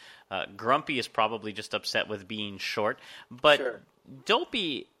narcolepsy. Grumpy is probably just upset with being short. But Sure.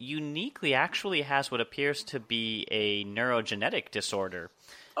 Dopey uniquely actually has what appears to be a neurogenetic disorder.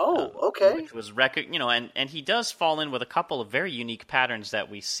 Oh, okay. Which was and he does fall in with a couple of very unique patterns that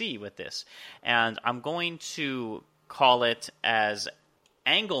we see with this. And I'm going to call it as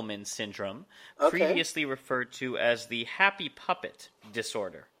Engelmann syndrome, previously referred to as the happy puppet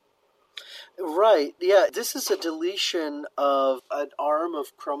disorder. Right, yeah. This is a deletion of an arm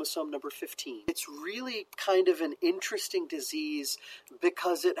of chromosome number 15. It's really kind of an interesting disease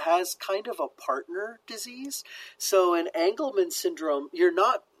because it has kind of a partner disease. So in Engelmann syndrome, you're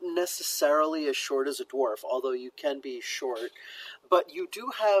not necessarily as short as a dwarf, although you can be short. But you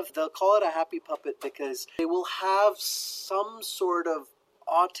do have, they'll call it a happy puppet because they will have some sort of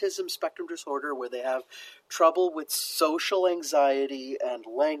autism spectrum disorder where they have trouble with social anxiety and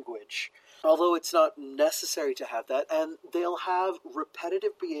language. Although it's not necessary to have that. And they'll have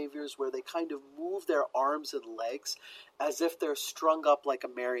repetitive behaviors where they kind of move their arms and legs as if they're strung up like a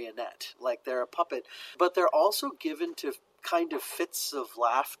marionette, like they're a puppet. But they're also given to kind of fits of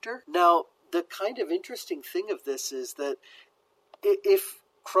laughter. Now, the kind of interesting thing of this is that if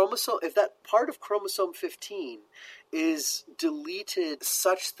that part of chromosome 15 is deleted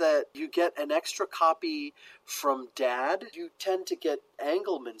such that you get an extra copy from dad, you tend to get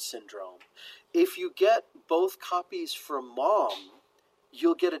Engelmann syndrome. If you get both copies from mom,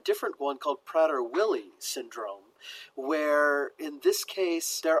 you'll get a different one called Prader-Willi syndrome, where in this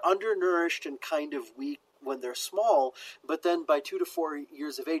case they're undernourished and kind of weak when they're small, but then by 2 to 4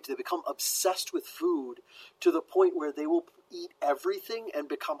 years of age they become obsessed with food to the point where they will eat everything and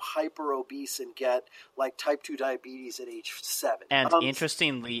become hyper obese and get like type 2 diabetes at age 7. And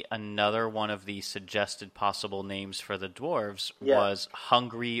interestingly, another one of the suggested possible names for the dwarves was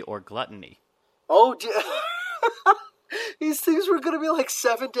hungry or gluttony. Oh, these things were going to be like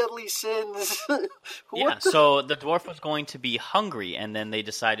 7 deadly sins. So the dwarf was going to be hungry, and then they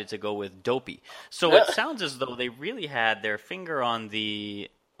decided to go with dopey. So it sounds as though they really had their finger on the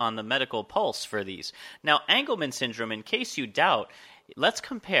medical pulse for these. Now, Engelmann syndrome, in case you doubt, let's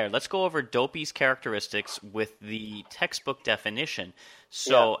compare. Let's go over Dopey's characteristics with the textbook definition.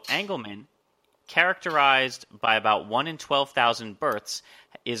 So Engelmann, characterized by about 1 in 12,000 births,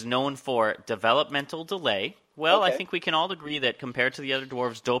 is known for developmental delay. Well, I think we can all agree that compared to the other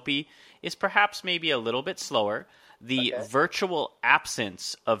dwarves, Dopey is perhaps maybe a little bit slower. The virtual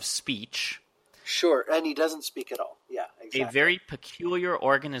absence of speech. Sure, and he doesn't speak at all. Yeah, exactly. A very peculiar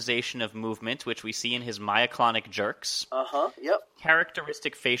organization of movement, which we see in his myoclonic jerks. Yep.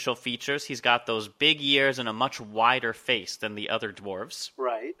 Characteristic facial features. He's got those big ears and a much wider face than the other dwarves.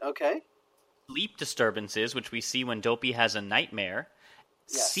 Right, okay. Sleep disturbances, which we see when Dopey has a nightmare.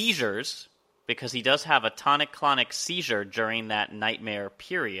 Yes. Seizures, because he does have a tonic-clonic seizure during that nightmare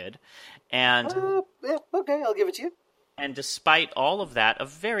period. And yeah, okay, I'll give it to you. And despite all of that, a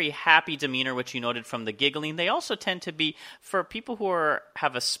very happy demeanor, which you noted from the giggling. They also tend to be, for people who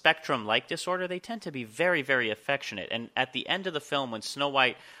have a spectrum-like disorder, they tend to be very, very affectionate. And at the end of the film, when Snow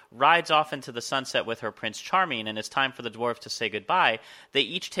White rides off into the sunset with her Prince Charming, and it's time for the dwarf to say goodbye, they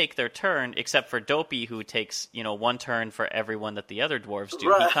each take their turn, except for Dopey, who takes, one turn for every one that the other dwarves do.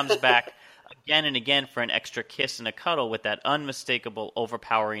 Right. He comes back again and again for an extra kiss and a cuddle with that unmistakable,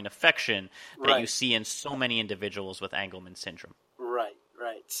 overpowering affection that you see in so many individuals with Engelmann syndrome. Right.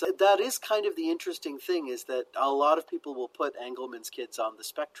 So that is kind of the interesting thing, is that a lot of people will put Engelman's kids on the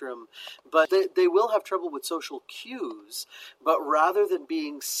spectrum, but they will have trouble with social cues. But rather than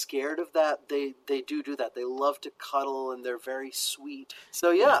being scared of that, they do that. They love to cuddle, and they're very sweet.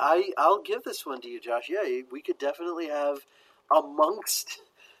 So yeah, I'll give this one to you, Josh. Yeah, we could definitely have amongst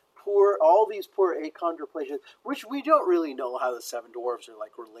all these poor achondroplasias, which we don't really know how the seven dwarves are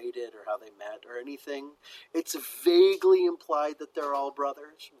like related or how they met or anything. It's vaguely implied that they're all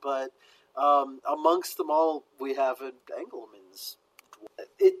brothers, but amongst them all, we have an Engelman's.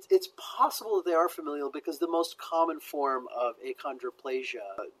 It's possible that they are familial, because the most common form of achondroplasia,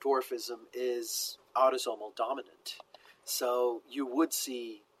 dwarfism, is autosomal dominant. So you would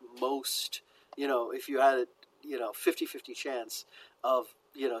see most, if you had 50-50 chance of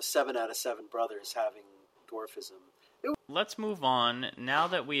 7 out of 7 brothers having dwarfism. Let's move on. Now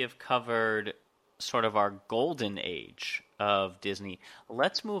that we have covered sort of our golden age of Disney,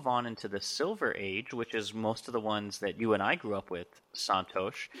 let's move on into the silver age, which is most of the ones that you and I grew up with,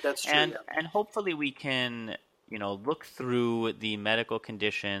 Santosh. That's true. And hopefully we can, look through the medical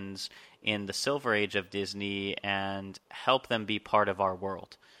conditions in the silver age of Disney and help them be part of our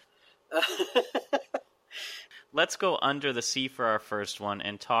world. Let's go under the sea for our first one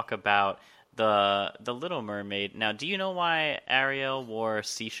and talk about the Little Mermaid. Now, do you know why Ariel wore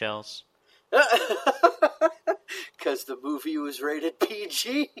seashells? Because the movie was rated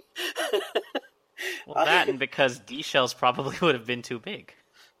PG. Well, that and because D-shells probably would have been too big.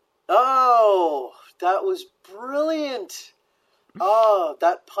 Oh, that was brilliant. Oh,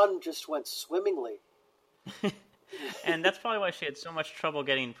 that pun just went swimmingly. And that's probably why she had so much trouble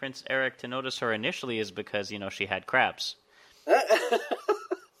getting Prince Eric to notice her initially, is because, she had crabs.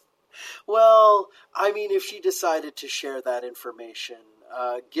 Well, I mean, if she decided to share that information,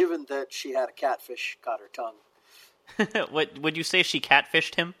 given that she had a catfish caught her tongue. What would you say, she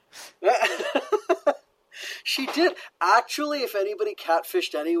catfished him? She did. Actually, if anybody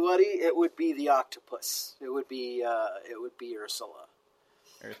catfished anybody, it would be the octopus. It would be Ursula.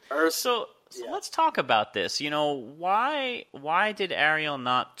 So let's talk about this. Why did Ariel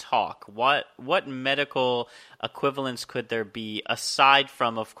not talk? What medical equivalence could there be aside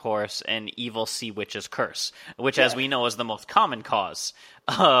from, of course, an evil sea witch's curse, which, as we know, is the most common cause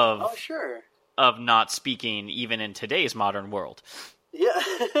of not speaking, even in today's modern world. Yeah.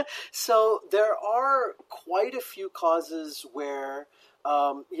 So there are quite a few causes where,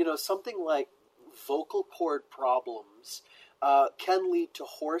 something like vocal cord problems can lead to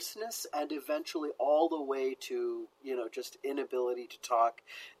hoarseness and eventually all the way to, just inability to talk,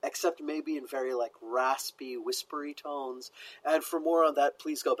 except maybe in very raspy, whispery tones. And for more on that,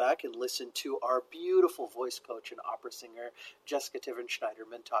 please go back and listen to our beautiful voice coach and opera singer, Jessica Tiven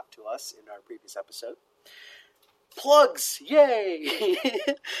Schneiderman, talk to us in our previous episode. Plugs! Yay!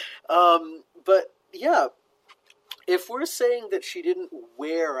 But yeah, if we're saying that she didn't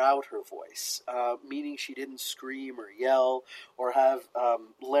wear out her voice, meaning she didn't scream or yell or have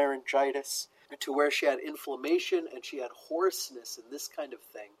laryngitis, to where she had inflammation and she had hoarseness and this kind of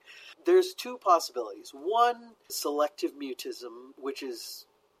thing, there's two possibilities. One, selective mutism, which is,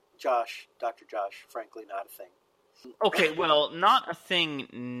 Dr. Josh, frankly not a thing. Okay, well, not a thing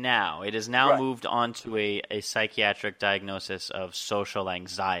now. It has now moved on to a psychiatric diagnosis of social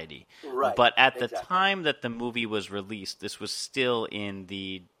anxiety. Right. But at the time that the movie was released, this was still in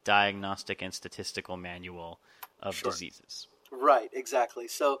the Diagnostic and Statistical Manual of Diseases. Right, exactly.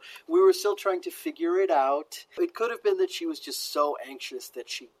 So we were still trying to figure it out. It could have been that she was just so anxious that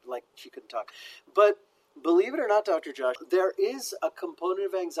she couldn't talk. But believe it or not, Dr. Josh, there is a component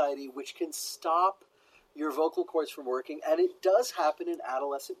of anxiety which can stop your vocal cords from working, and it does happen in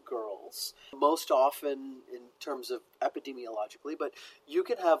adolescent girls, most often in terms of epidemiologically, but you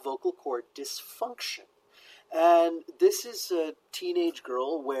can have vocal cord dysfunction. And this is a teenage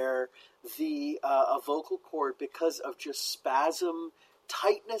girl where a vocal cord, because of just spasm,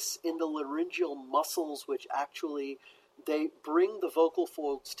 tightness in the laryngeal muscles, which actually they bring the vocal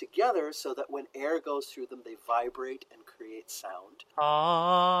folds together so that when air goes through them, they vibrate and create sound.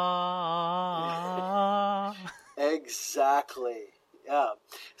 Exactly. Yeah.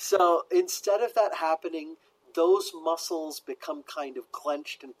 So instead of that happening, those muscles become kind of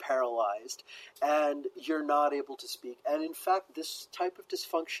clenched and paralyzed, and you're not able to speak. And in fact, this type of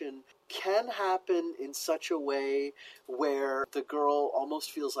dysfunction can happen in such a way where the girl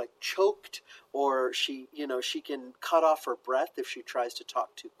almost feels like choked, or she can cut off her breath if she tries to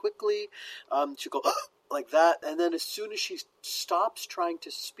talk too quickly. She'll go like that, and then as soon as she stops trying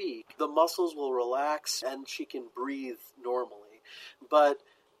to speak, the muscles will relax and she can breathe normally. But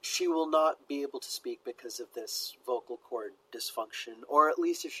she will not be able to speak because of this vocal cord dysfunction, or at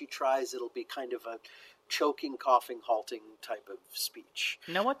least if she tries, it'll be kind of a choking, coughing, halting type of speech.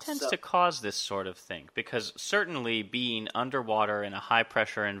 Now, what tends to cause this sort of thing? Because certainly being underwater in a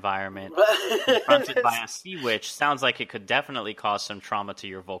high-pressure environment, confronted by a sea witch, sounds like it could definitely cause some trauma to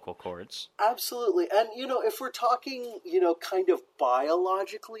your vocal cords. Absolutely. And, if we're talking, kind of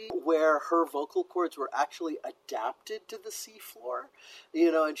biologically, where her vocal cords were actually adapted to the seafloor,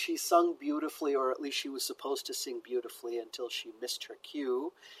 and she sung beautifully, or at least she was supposed to sing beautifully until she missed her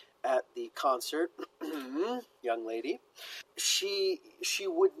cue at the concert, young lady, she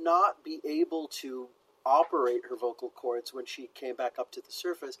would not be able to operate her vocal cords when she came back up to the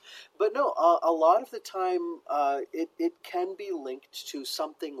surface. But no, a lot of the time it can be linked to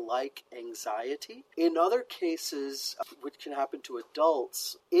something like anxiety. In other cases, which can happen to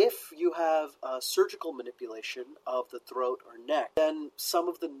adults, if you have surgical manipulation of the throat or neck, then some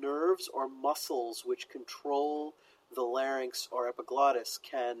of the nerves or muscles which control the larynx or epiglottis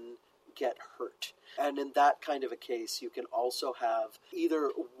can get hurt. And in that kind of a case, you can also have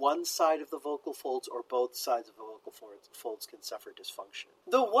either one side of the vocal folds or both sides of the vocal folds can suffer dysfunction.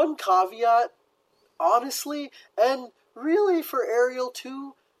 The one caveat, honestly, and really for Ariel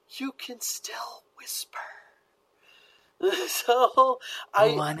too, you can still whisper. So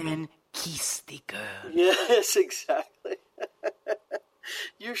Go on and kiss the girl. Yes, exactly.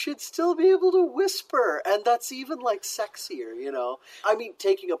 You should still be able to whisper, and that's even sexier, I mean,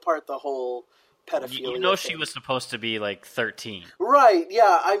 taking apart the whole pedophilia she thing. was supposed to be 13. Right,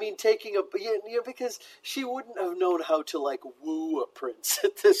 yeah, I mean, because she wouldn't have known how to woo a prince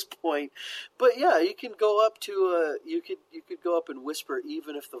at this point. But yeah, you can go up to you could go up and whisper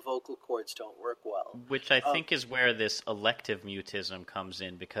even if the vocal cords don't work well. Which I think is where this elective mutism comes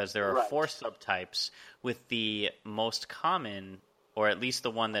in, because there are 4 subtypes, with the most common, or at least the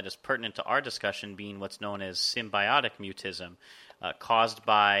one that is pertinent to our discussion, being what's known as symbiotic mutism, caused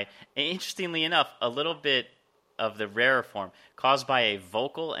by, interestingly enough, a little bit of the rarer form, caused by a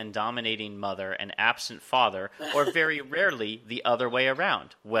vocal and dominating mother and absent father, or very rarely the other way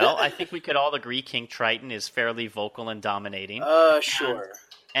around. Well, I think we could all agree King Triton is fairly vocal and dominating. Sure.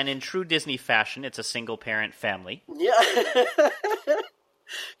 And in true Disney fashion, it's a single-parent family. Yeah.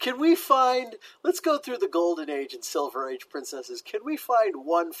 Can we find, let's go through the Golden Age and Silver Age princesses. Can we find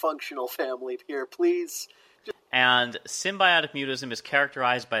one functional family here, please? And symbiotic mutism is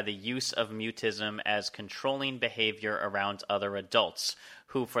characterized by the use of mutism as controlling behavior around other adults,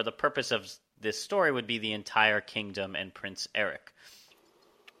 who, for the purpose of this story, would be the entire kingdom and Prince Eric.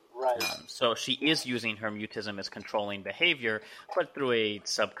 Right. So she is using her mutism as controlling behavior, but through a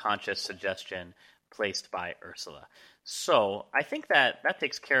subconscious suggestion placed by Ursula. So I think that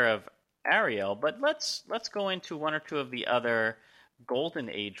takes care of Ariel, but let's go into one or two of the other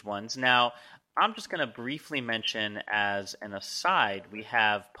Golden Age ones. Now, I'm just going to briefly mention as an aside, we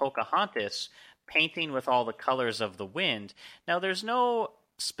have Pocahontas painting with all the colors of the wind. Now, there's no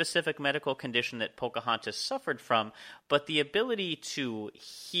specific medical condition that Pocahontas suffered from, but the ability to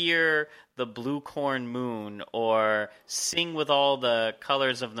hear the blue corn moon or sing with all the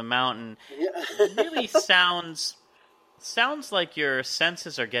colors of the mountain really sounds like your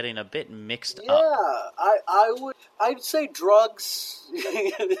senses are getting a bit mixed up. Yeah, I'd say drugs.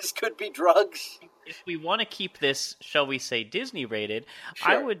 This could be drugs. If we want to keep this, shall we say, Disney rated,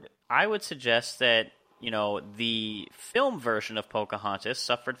 sure. I would suggest that the film version of Pocahontas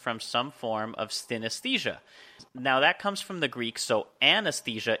suffered from some form of synesthesia. Now, that comes from the Greek, so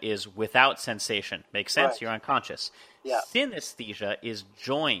anesthesia is without sensation. Makes sense? Right. You're unconscious. Yeah. Synesthesia is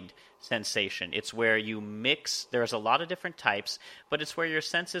joined sensation. It's where you mix, there's a lot of different types, but it's where your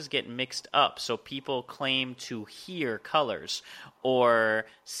senses get mixed up. So people claim to hear colors or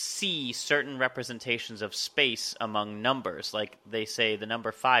see certain representations of space among numbers. Like they say the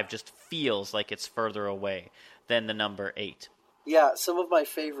number 5 just feels like it's further away than the number 8. Yeah, some of my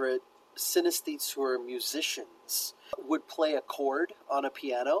favorite synesthetes who are musicians would play a chord on a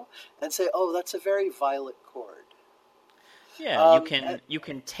piano and say, oh, that's a very violet chord. Yeah, you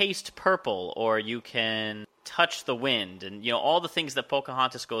can taste purple, or you can touch the wind, and all the things that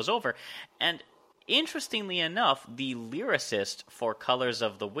Pocahontas goes over. And interestingly enough, the lyricist for Colors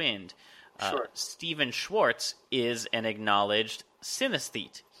of the Wind, Stephen Schwartz, is an acknowledged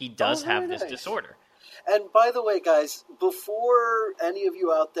synesthete. He does have this disorder. And by the way, guys, before any of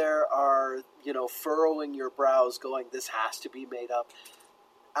you out there are, furrowing your brows going, this has to be made up,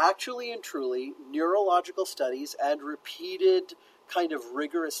 actually and truly, neurological studies and repeated kind of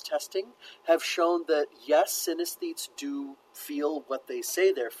rigorous testing have shown that, yes, synesthetes do feel what they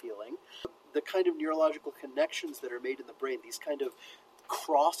say they're feeling. The kind of neurological connections that are made in the brain, these kind of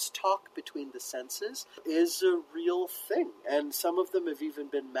crosstalk between the senses is a real thing, and some of them have even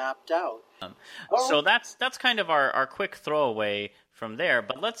been mapped out. So that's kind of our quick throwaway from there.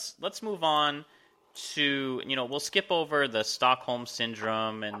 But let's move on to, we'll skip over the Stockholm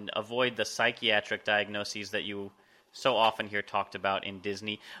Syndrome and avoid the psychiatric diagnoses that you so often hear talked about in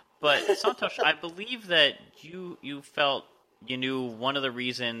Disney. But Santosh, I believe that you felt you knew one of the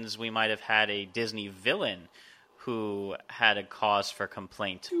reasons we might have had a Disney villain who had a cause for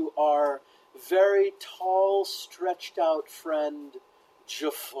complaint. To our very tall, stretched-out friend,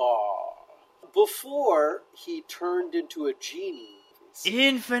 Jafar. Before he turned into a genie.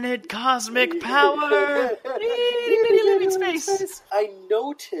 Infinite cosmic power! Living space! I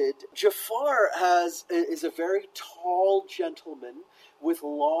noted Jafar is a very tall gentleman with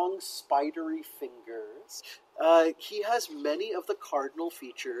long, spidery fingers. He has many of the cardinal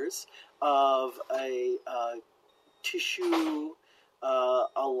features of a tissue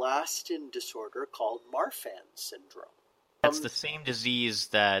elastin disorder called Marfan syndrome. That's the same disease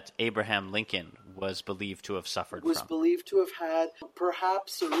that Abraham Lincoln was believed to have suffered from. Was believed to have had.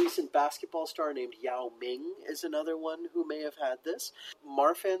 Perhaps a recent basketball star named Yao Ming is another one who may have had this.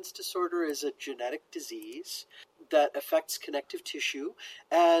 Marfan's disorder is a genetic disease that affects connective tissue,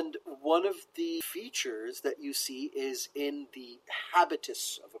 and one of the features that you see is in the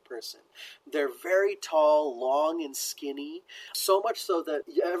habitus of a person. They're very tall, long, and skinny, so much so that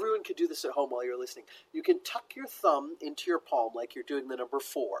everyone can do this at home while you're listening. You can tuck your thumb into your palm like you're doing the number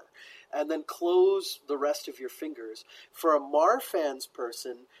 4, and then close the rest of your fingers. For a Marfan's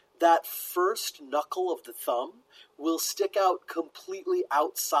person, that first knuckle of the thumb will stick out completely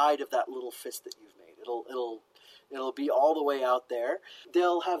outside of that little fist that you've made. It'll be all the way out there.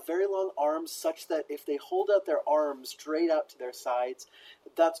 They'll have very long arms such that if they hold out their arms straight out to their sides,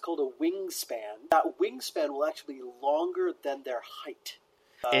 that's called a wingspan. That wingspan will actually be longer than their height.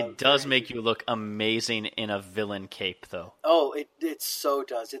 It does make you look amazing in a villain cape, though. Oh, it so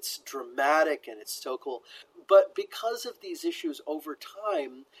does. It's dramatic and it's so cool. But because of these issues over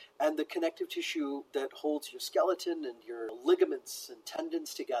time and the connective tissue that holds your skeleton and your ligaments and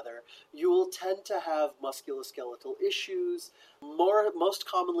tendons together, you will tend to have musculoskeletal issues. Most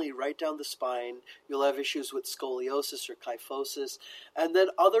commonly right down the spine, you'll have issues with scoliosis or kyphosis. And then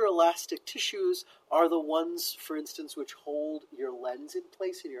other elastic tissues are the ones, for instance, which hold your lens in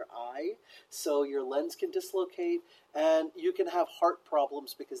place in your eye. So your lens can dislocate, and you can have heart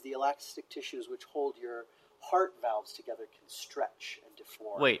problems because the elastic tissues which hold your heart valves together can stretch and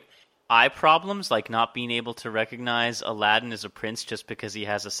deform. Wait, eye problems, like not being able to recognize Aladdin as a prince just because he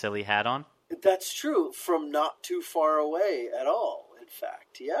has a silly hat on? That's true, from not too far away at all, in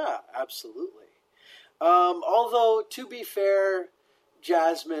fact. Yeah, absolutely. Although, to be fair,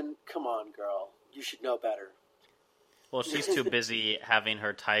 Jasmine, come on, girl. You should know better. Well, she's too busy having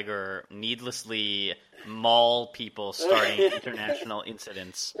her tiger needlessly maul people, starting international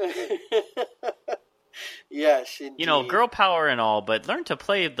incidents. Yes, indeed. Girl power and all, but learn to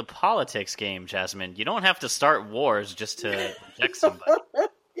play the politics game, Jasmine. You don't have to start wars just to reject somebody.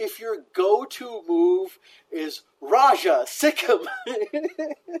 If your go-to move is Raja, sick him.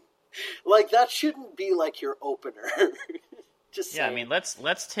 Like, that shouldn't be like your opener. Just saying. I mean,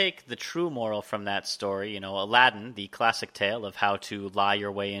 let's take the true moral from that story. Aladdin, the classic tale of how to lie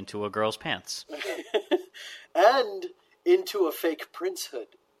your way into a girl's pants. And into a fake princehood.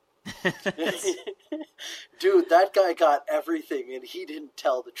 Dude, that guy got everything, and he didn't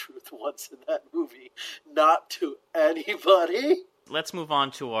tell the truth once in that movie. Not to anybody. Let's move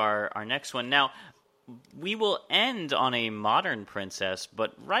on to our next one. Now, we will end on a modern princess,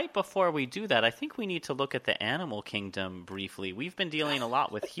 but right before we do that, I think we need to look at the animal kingdom briefly. We've been dealing a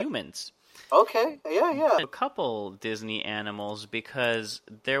lot with humans. Okay, yeah. A couple Disney animals, because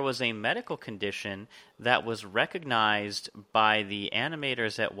there was a medical condition that was recognized by the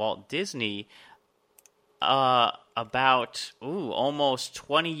animators at Walt Disney about almost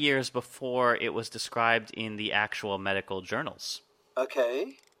 20 years before it was described in the actual medical journals.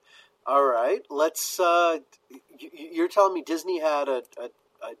 Okay. All right. Let's. You're telling me Disney had a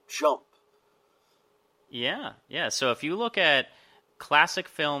jump. Yeah. So if you look at classic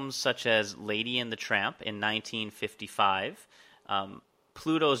films such as Lady and the Tramp in 1955,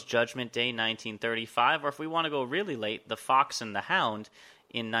 Pluto's Judgment Day 1935, or if we want to go really late, The Fox and the Hound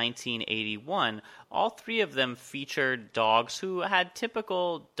in 1981, all three of them featured dogs who had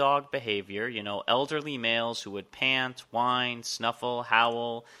typical dog behavior, elderly males who would pant, whine, snuffle,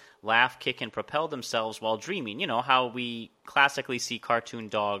 howl, laugh, kick, and propel themselves while dreaming, how we classically see cartoon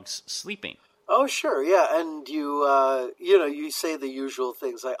dogs sleeping. Oh, sure, yeah, and you say the usual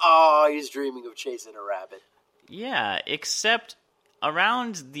things like, "Oh, he's dreaming of chasing a rabbit." Yeah, except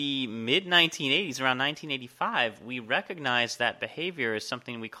around the mid-1980s, around 1985, we recognized that behavior as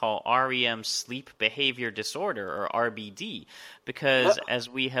something we call REM sleep behavior disorder, or RBD, because as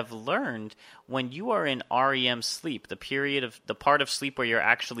we have learned, when you are in REM sleep, the part of sleep where you're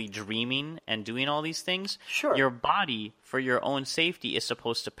actually dreaming and doing all these things, Sure. your body, for your own safety, is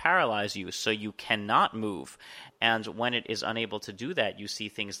supposed to paralyze you so you cannot move. And when it is unable to do that, you see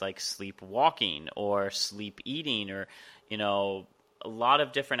things like sleepwalking or sleep eating, or, a lot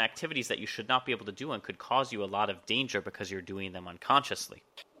of different activities that you should not be able to do and could cause you a lot of danger because you're doing them unconsciously.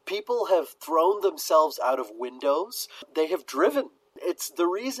 People have thrown themselves out of windows. They have driven. The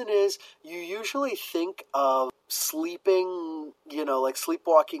reason is you usually think of sleeping, like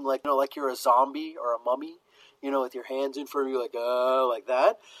sleepwalking, like you're a zombie or a mummy, with your hands in front of you, like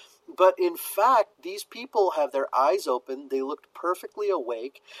that. But in fact, these people have their eyes open. They looked perfectly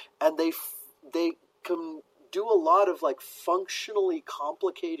awake, and they can do a lot of functionally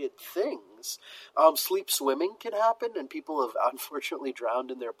complicated things. Sleep swimming can happen, and people have unfortunately drowned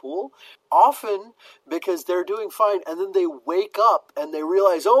in their pool, often because they're doing fine, and then they wake up and they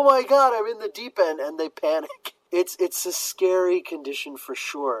realize, oh my God, I'm in the deep end, and they panic. It's a scary condition for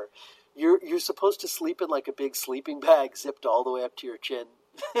sure. You're supposed to sleep in a big sleeping bag zipped all the way up to your chin.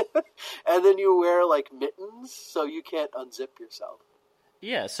 And then you wear mittens so you can't unzip yourself.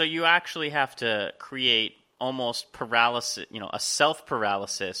 Yeah, so you actually have to create almost paralysis, a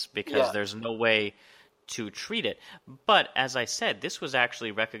self-paralysis, because there's no way to treat it. But as I said, this was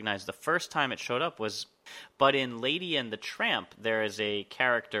actually recognized the first time it showed up but in Lady and the Tramp, there is a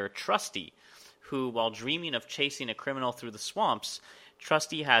character, Trusty, who, while dreaming of chasing a criminal through the swamps,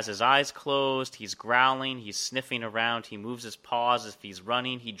 Trusty has his eyes closed, he's growling, he's sniffing around, he moves his paws if he's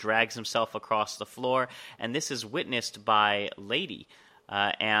running, he drags himself across the floor, and this is witnessed by Lady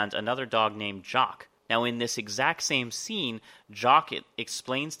and another dog named Jock. Now, in this exact same scene, Jock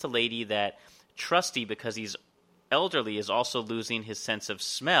explains to Lady that Trusty, because he's elderly, is also losing his sense of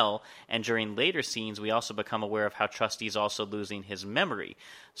smell, and during later scenes, we also become aware of how Trusty is also losing his memory.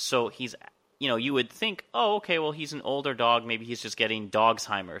 So he's, you would think, oh, okay, well, he's an older dog, maybe he's just getting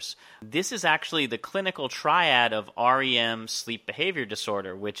Dogsheimer's. This is actually the clinical triad of REM sleep behavior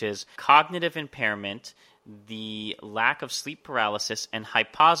disorder, which is cognitive impairment, the lack of sleep paralysis, and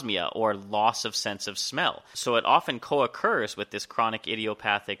hyposmia, or loss of sense of smell. So it often co-occurs with this chronic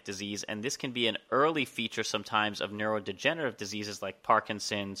idiopathic disease, and this can be an early feature sometimes of neurodegenerative diseases like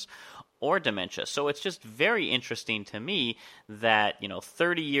Parkinson's or dementia. So it's just very interesting to me that,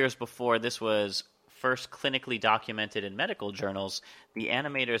 30 years before this was first clinically documented in medical journals, the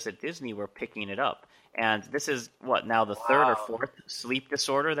animators at Disney were picking it up. And this is, now the third or fourth sleep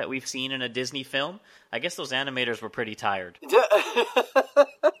disorder that we've seen in a Disney film? I guess those animators were pretty tired.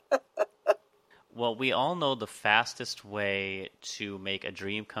 Well, we all know the fastest way to make a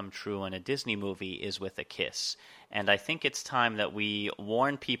dream come true in a Disney movie is with a kiss. And I think it's time that we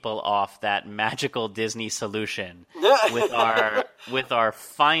warn people off that magical Disney solution with our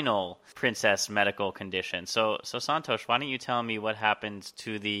final princess medical condition. So Santosh, why don't you tell me what happened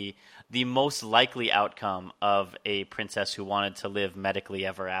to the most likely outcome of a princess who wanted to live medically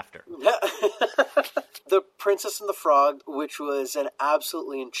ever after? The Princess and the Frog, which was an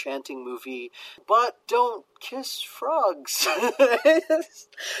absolutely enchanting movie, but don't kiss frogs.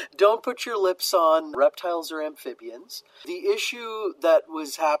 Don't put your lips on reptiles or amphibians. The issue that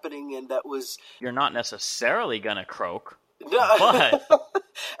was happening, and that was... You're not necessarily gonna croak. But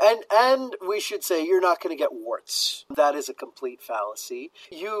and we should say you're not going to get warts. That is a complete fallacy.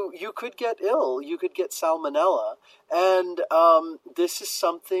 You could get ill. You could get salmonella, and this is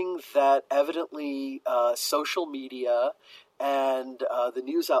something that evidently social media and the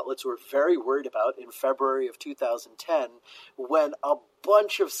news outlets were very worried about in February of 2010, when a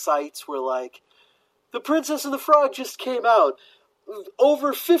bunch of sites were like, "The Princess and the Frog just came out.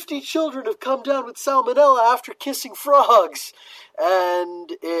 Over 50 children have come down with salmonella after kissing frogs."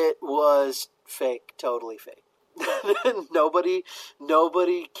 And it was fake, totally fake.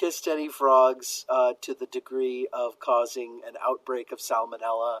 Nobody kissed any frogs to the degree of causing an outbreak of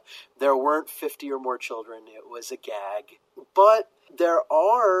salmonella. There weren't 50 or more children. It was a gag. But there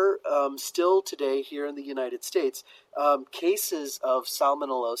are still today here in the United States cases of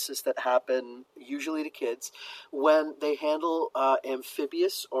salmonellosis that happen usually to kids when they handle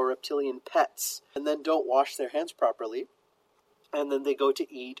amphibious or reptilian pets and then don't wash their hands properly, and then they go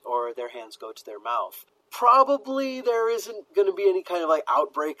to eat or their hands go to their mouth. Probably there isn't going to be any kind of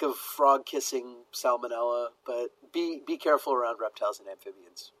outbreak of frog kissing salmonella, but be careful around reptiles and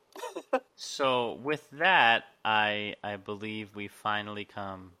amphibians. So with that, I believe we finally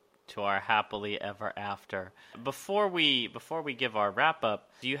come to our happily ever after. Before we give our wrap up,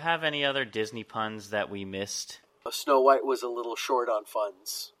 do you have any other Disney puns that we missed? Snow White was a little short on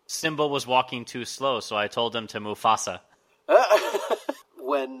funds. Simba was walking too slow, so I told him to Mufasa.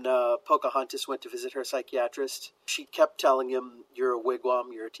 When Pocahontas went to visit her psychiatrist, she kept telling him, "You're a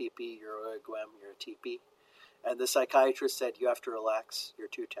wigwam, you're a teepee, you're a wigwam, you're a teepee." And the psychiatrist said, "You have to relax, you're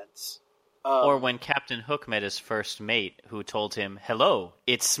too tense." Or when Captain Hook met his first mate, who told him, "Hello,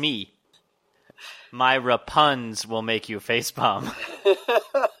 it's me. My Rapuns will make you facepalm."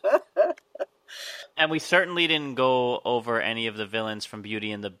 And we certainly didn't go over any of the villains from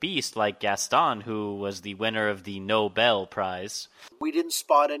Beauty and the Beast, like Gaston, who was the winner of the Nobel Prize. We didn't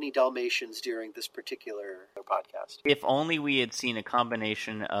spot any Dalmatians during this particular podcast. If only we had seen a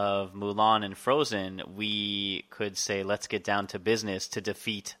combination of Mulan and Frozen, we could say, let's get down to business to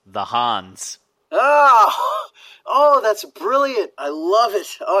defeat the Hans. Oh, that's brilliant. I love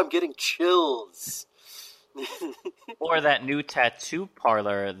it. Oh, I'm getting chills. Or that new tattoo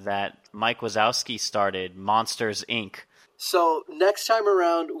parlor that Mike Wazowski started, Monsters, Inc. So next time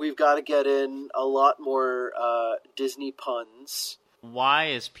around, we've got to get in a lot more Disney puns. Why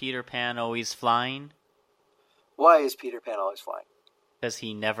is Peter Pan always flying? Why is Peter Pan always flying? Because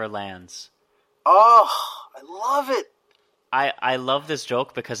he never lands. Oh, I love it. I love this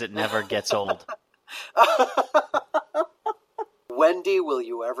joke because it never gets old. Wendy, will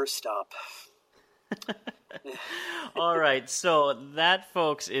you ever stop? All right, so that,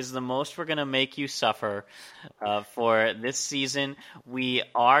 folks, is the most we're going to make you suffer for this season. We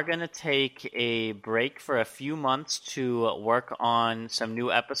are going to take a break for a few months to work on some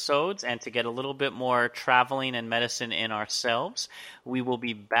new episodes and to get a little bit more traveling and medicine in ourselves. We will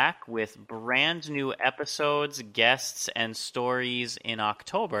be back with brand new episodes, guests, and stories in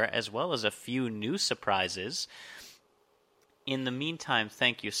October, as well as a few new surprises. In the meantime,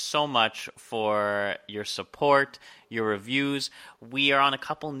 thank you so much for your support, your reviews. We are on a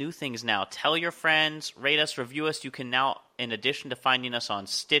couple new things now. Tell your friends, rate us, review us. You can now, in addition to finding us on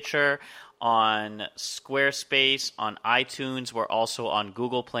Stitcher, on Squarespace, on iTunes, we're also on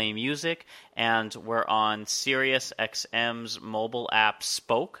Google Play Music, and we're on SiriusXM's mobile app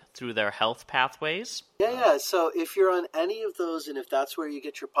Spoke through their health pathways. Yeah. So if you're on any of those, and if that's where you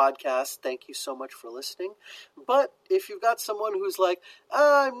get your podcast, thank you so much for listening. But if you've got someone who's like,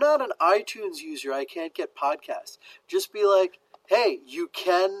 I'm not an iTunes user, I can't get podcasts, just be like, hey, you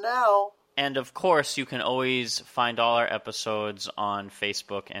can now. And of course, you can always find all our episodes on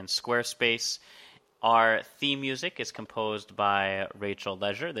Facebook and Squarespace. Our theme music is composed by Rachel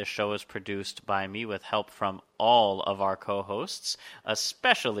Leisure. This show is produced by me with help from all of our co-hosts,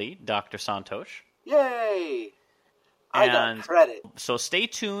 especially Dr. Santosh. Yay! I got credit. So stay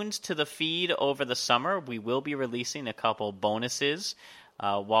tuned to the feed over the summer. We will be releasing a couple bonuses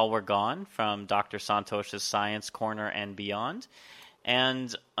while we're gone from Dr. Santosh's Science Corner and beyond.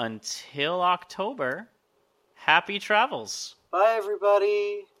 And until October, happy travels. Bye,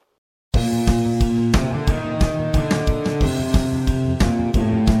 everybody.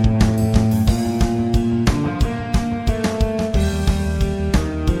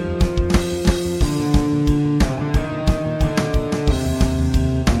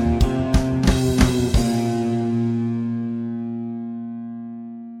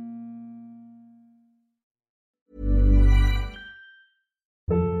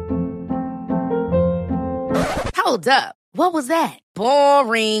 Hold up. What was that?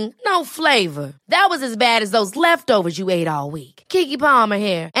 Boring. No flavor. That was as bad as those leftovers you ate all week. Keke Palmer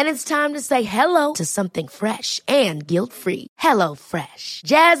here. And it's time to say hello to something fresh and guilt-free. Hello Fresh.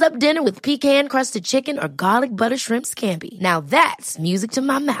 Jazz up dinner with pecan-crusted chicken or garlic butter shrimp scampi. Now that's music to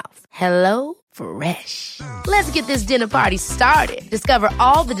my mouth. Hello Fresh. Let's get this dinner party started. Discover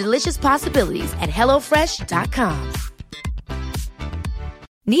all the delicious possibilities at HelloFresh.com.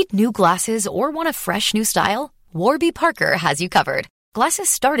 Need new glasses or want a fresh new style? Warby Parker has you covered. Glasses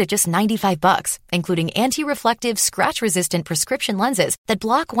start at just $95, including anti-reflective, scratch-resistant prescription lenses that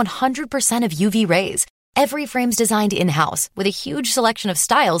block 100% of UV rays. Every frame's designed in-house with a huge selection of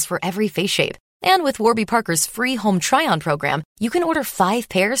styles for every face shape. And with Warby Parker's free home try-on program, you can order 5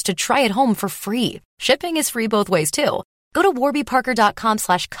 pairs to try at home for free. Shipping is free both ways, too. Go to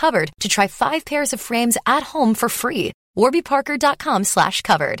warbyparker.com/covered to try 5 pairs of frames at home for free.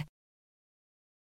 warbyparker.com/covered.